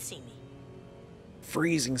 come and see me.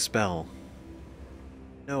 Freezing spell.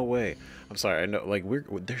 No way. I'm sorry, I know, like,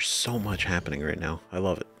 there's so much happening right now. I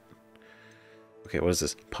love it. Okay, what is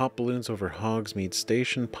this? Pop balloons over Hogsmeade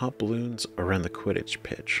Station. Pop balloons around the Quidditch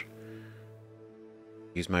pitch.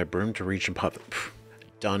 Use my broom to reach and pop... Pff,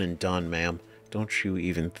 done and done, ma'am. Don't you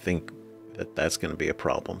even think that that's going to be a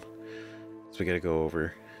problem. So we gotta go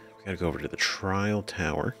over to the trial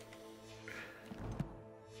tower.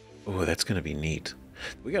 Oh, that's going to be neat.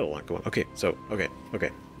 We got a lot going. Okay, so, okay.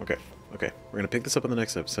 Okay, we're going to pick this up in the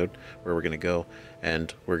next episode, where we're going to go,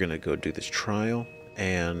 and we're going to go do this trial,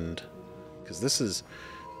 and... Because this is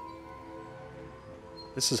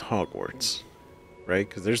Hogwarts, right?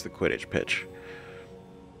 Because there's the Quidditch pitch.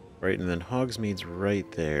 Right, and then Hogsmeade's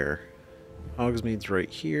right there. Hogsmeade's right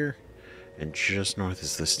here, and just north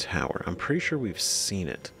is this tower. I'm pretty sure we've seen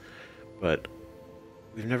it, but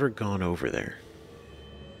we've never gone over there.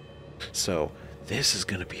 So, this is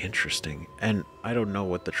going to be interesting, and I don't know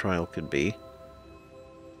what the trial could be.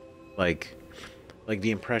 Like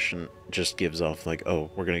the impression just gives off like, oh,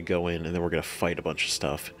 we're going to go in and then we're going to fight a bunch of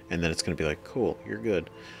stuff, and then it's going to be like, cool, you're good.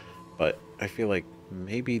 But I feel like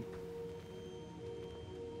maybe...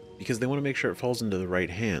 Because they want to make sure it falls into the right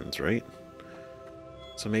hands, right?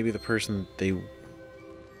 So maybe the person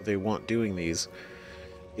they want doing these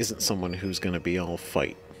isn't someone who's going to be all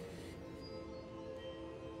fight.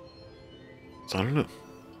 So I don't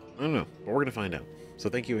know. But we're going to find out. So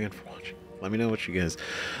thank you again for watching. Let me know what you guys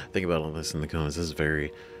think about all this in the comments. This is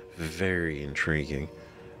very, very intriguing.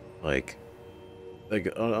 Like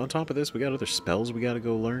on top of this, we got other spells we got to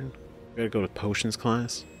go learn. We got to go to potions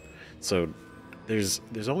class. So there's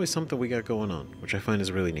always something we got going on, which I find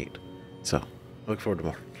is really neat. So I look forward to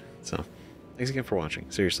more. So thanks again for watching.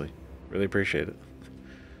 Seriously, really appreciate it.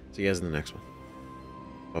 See you guys in the next one.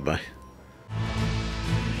 Bye-bye.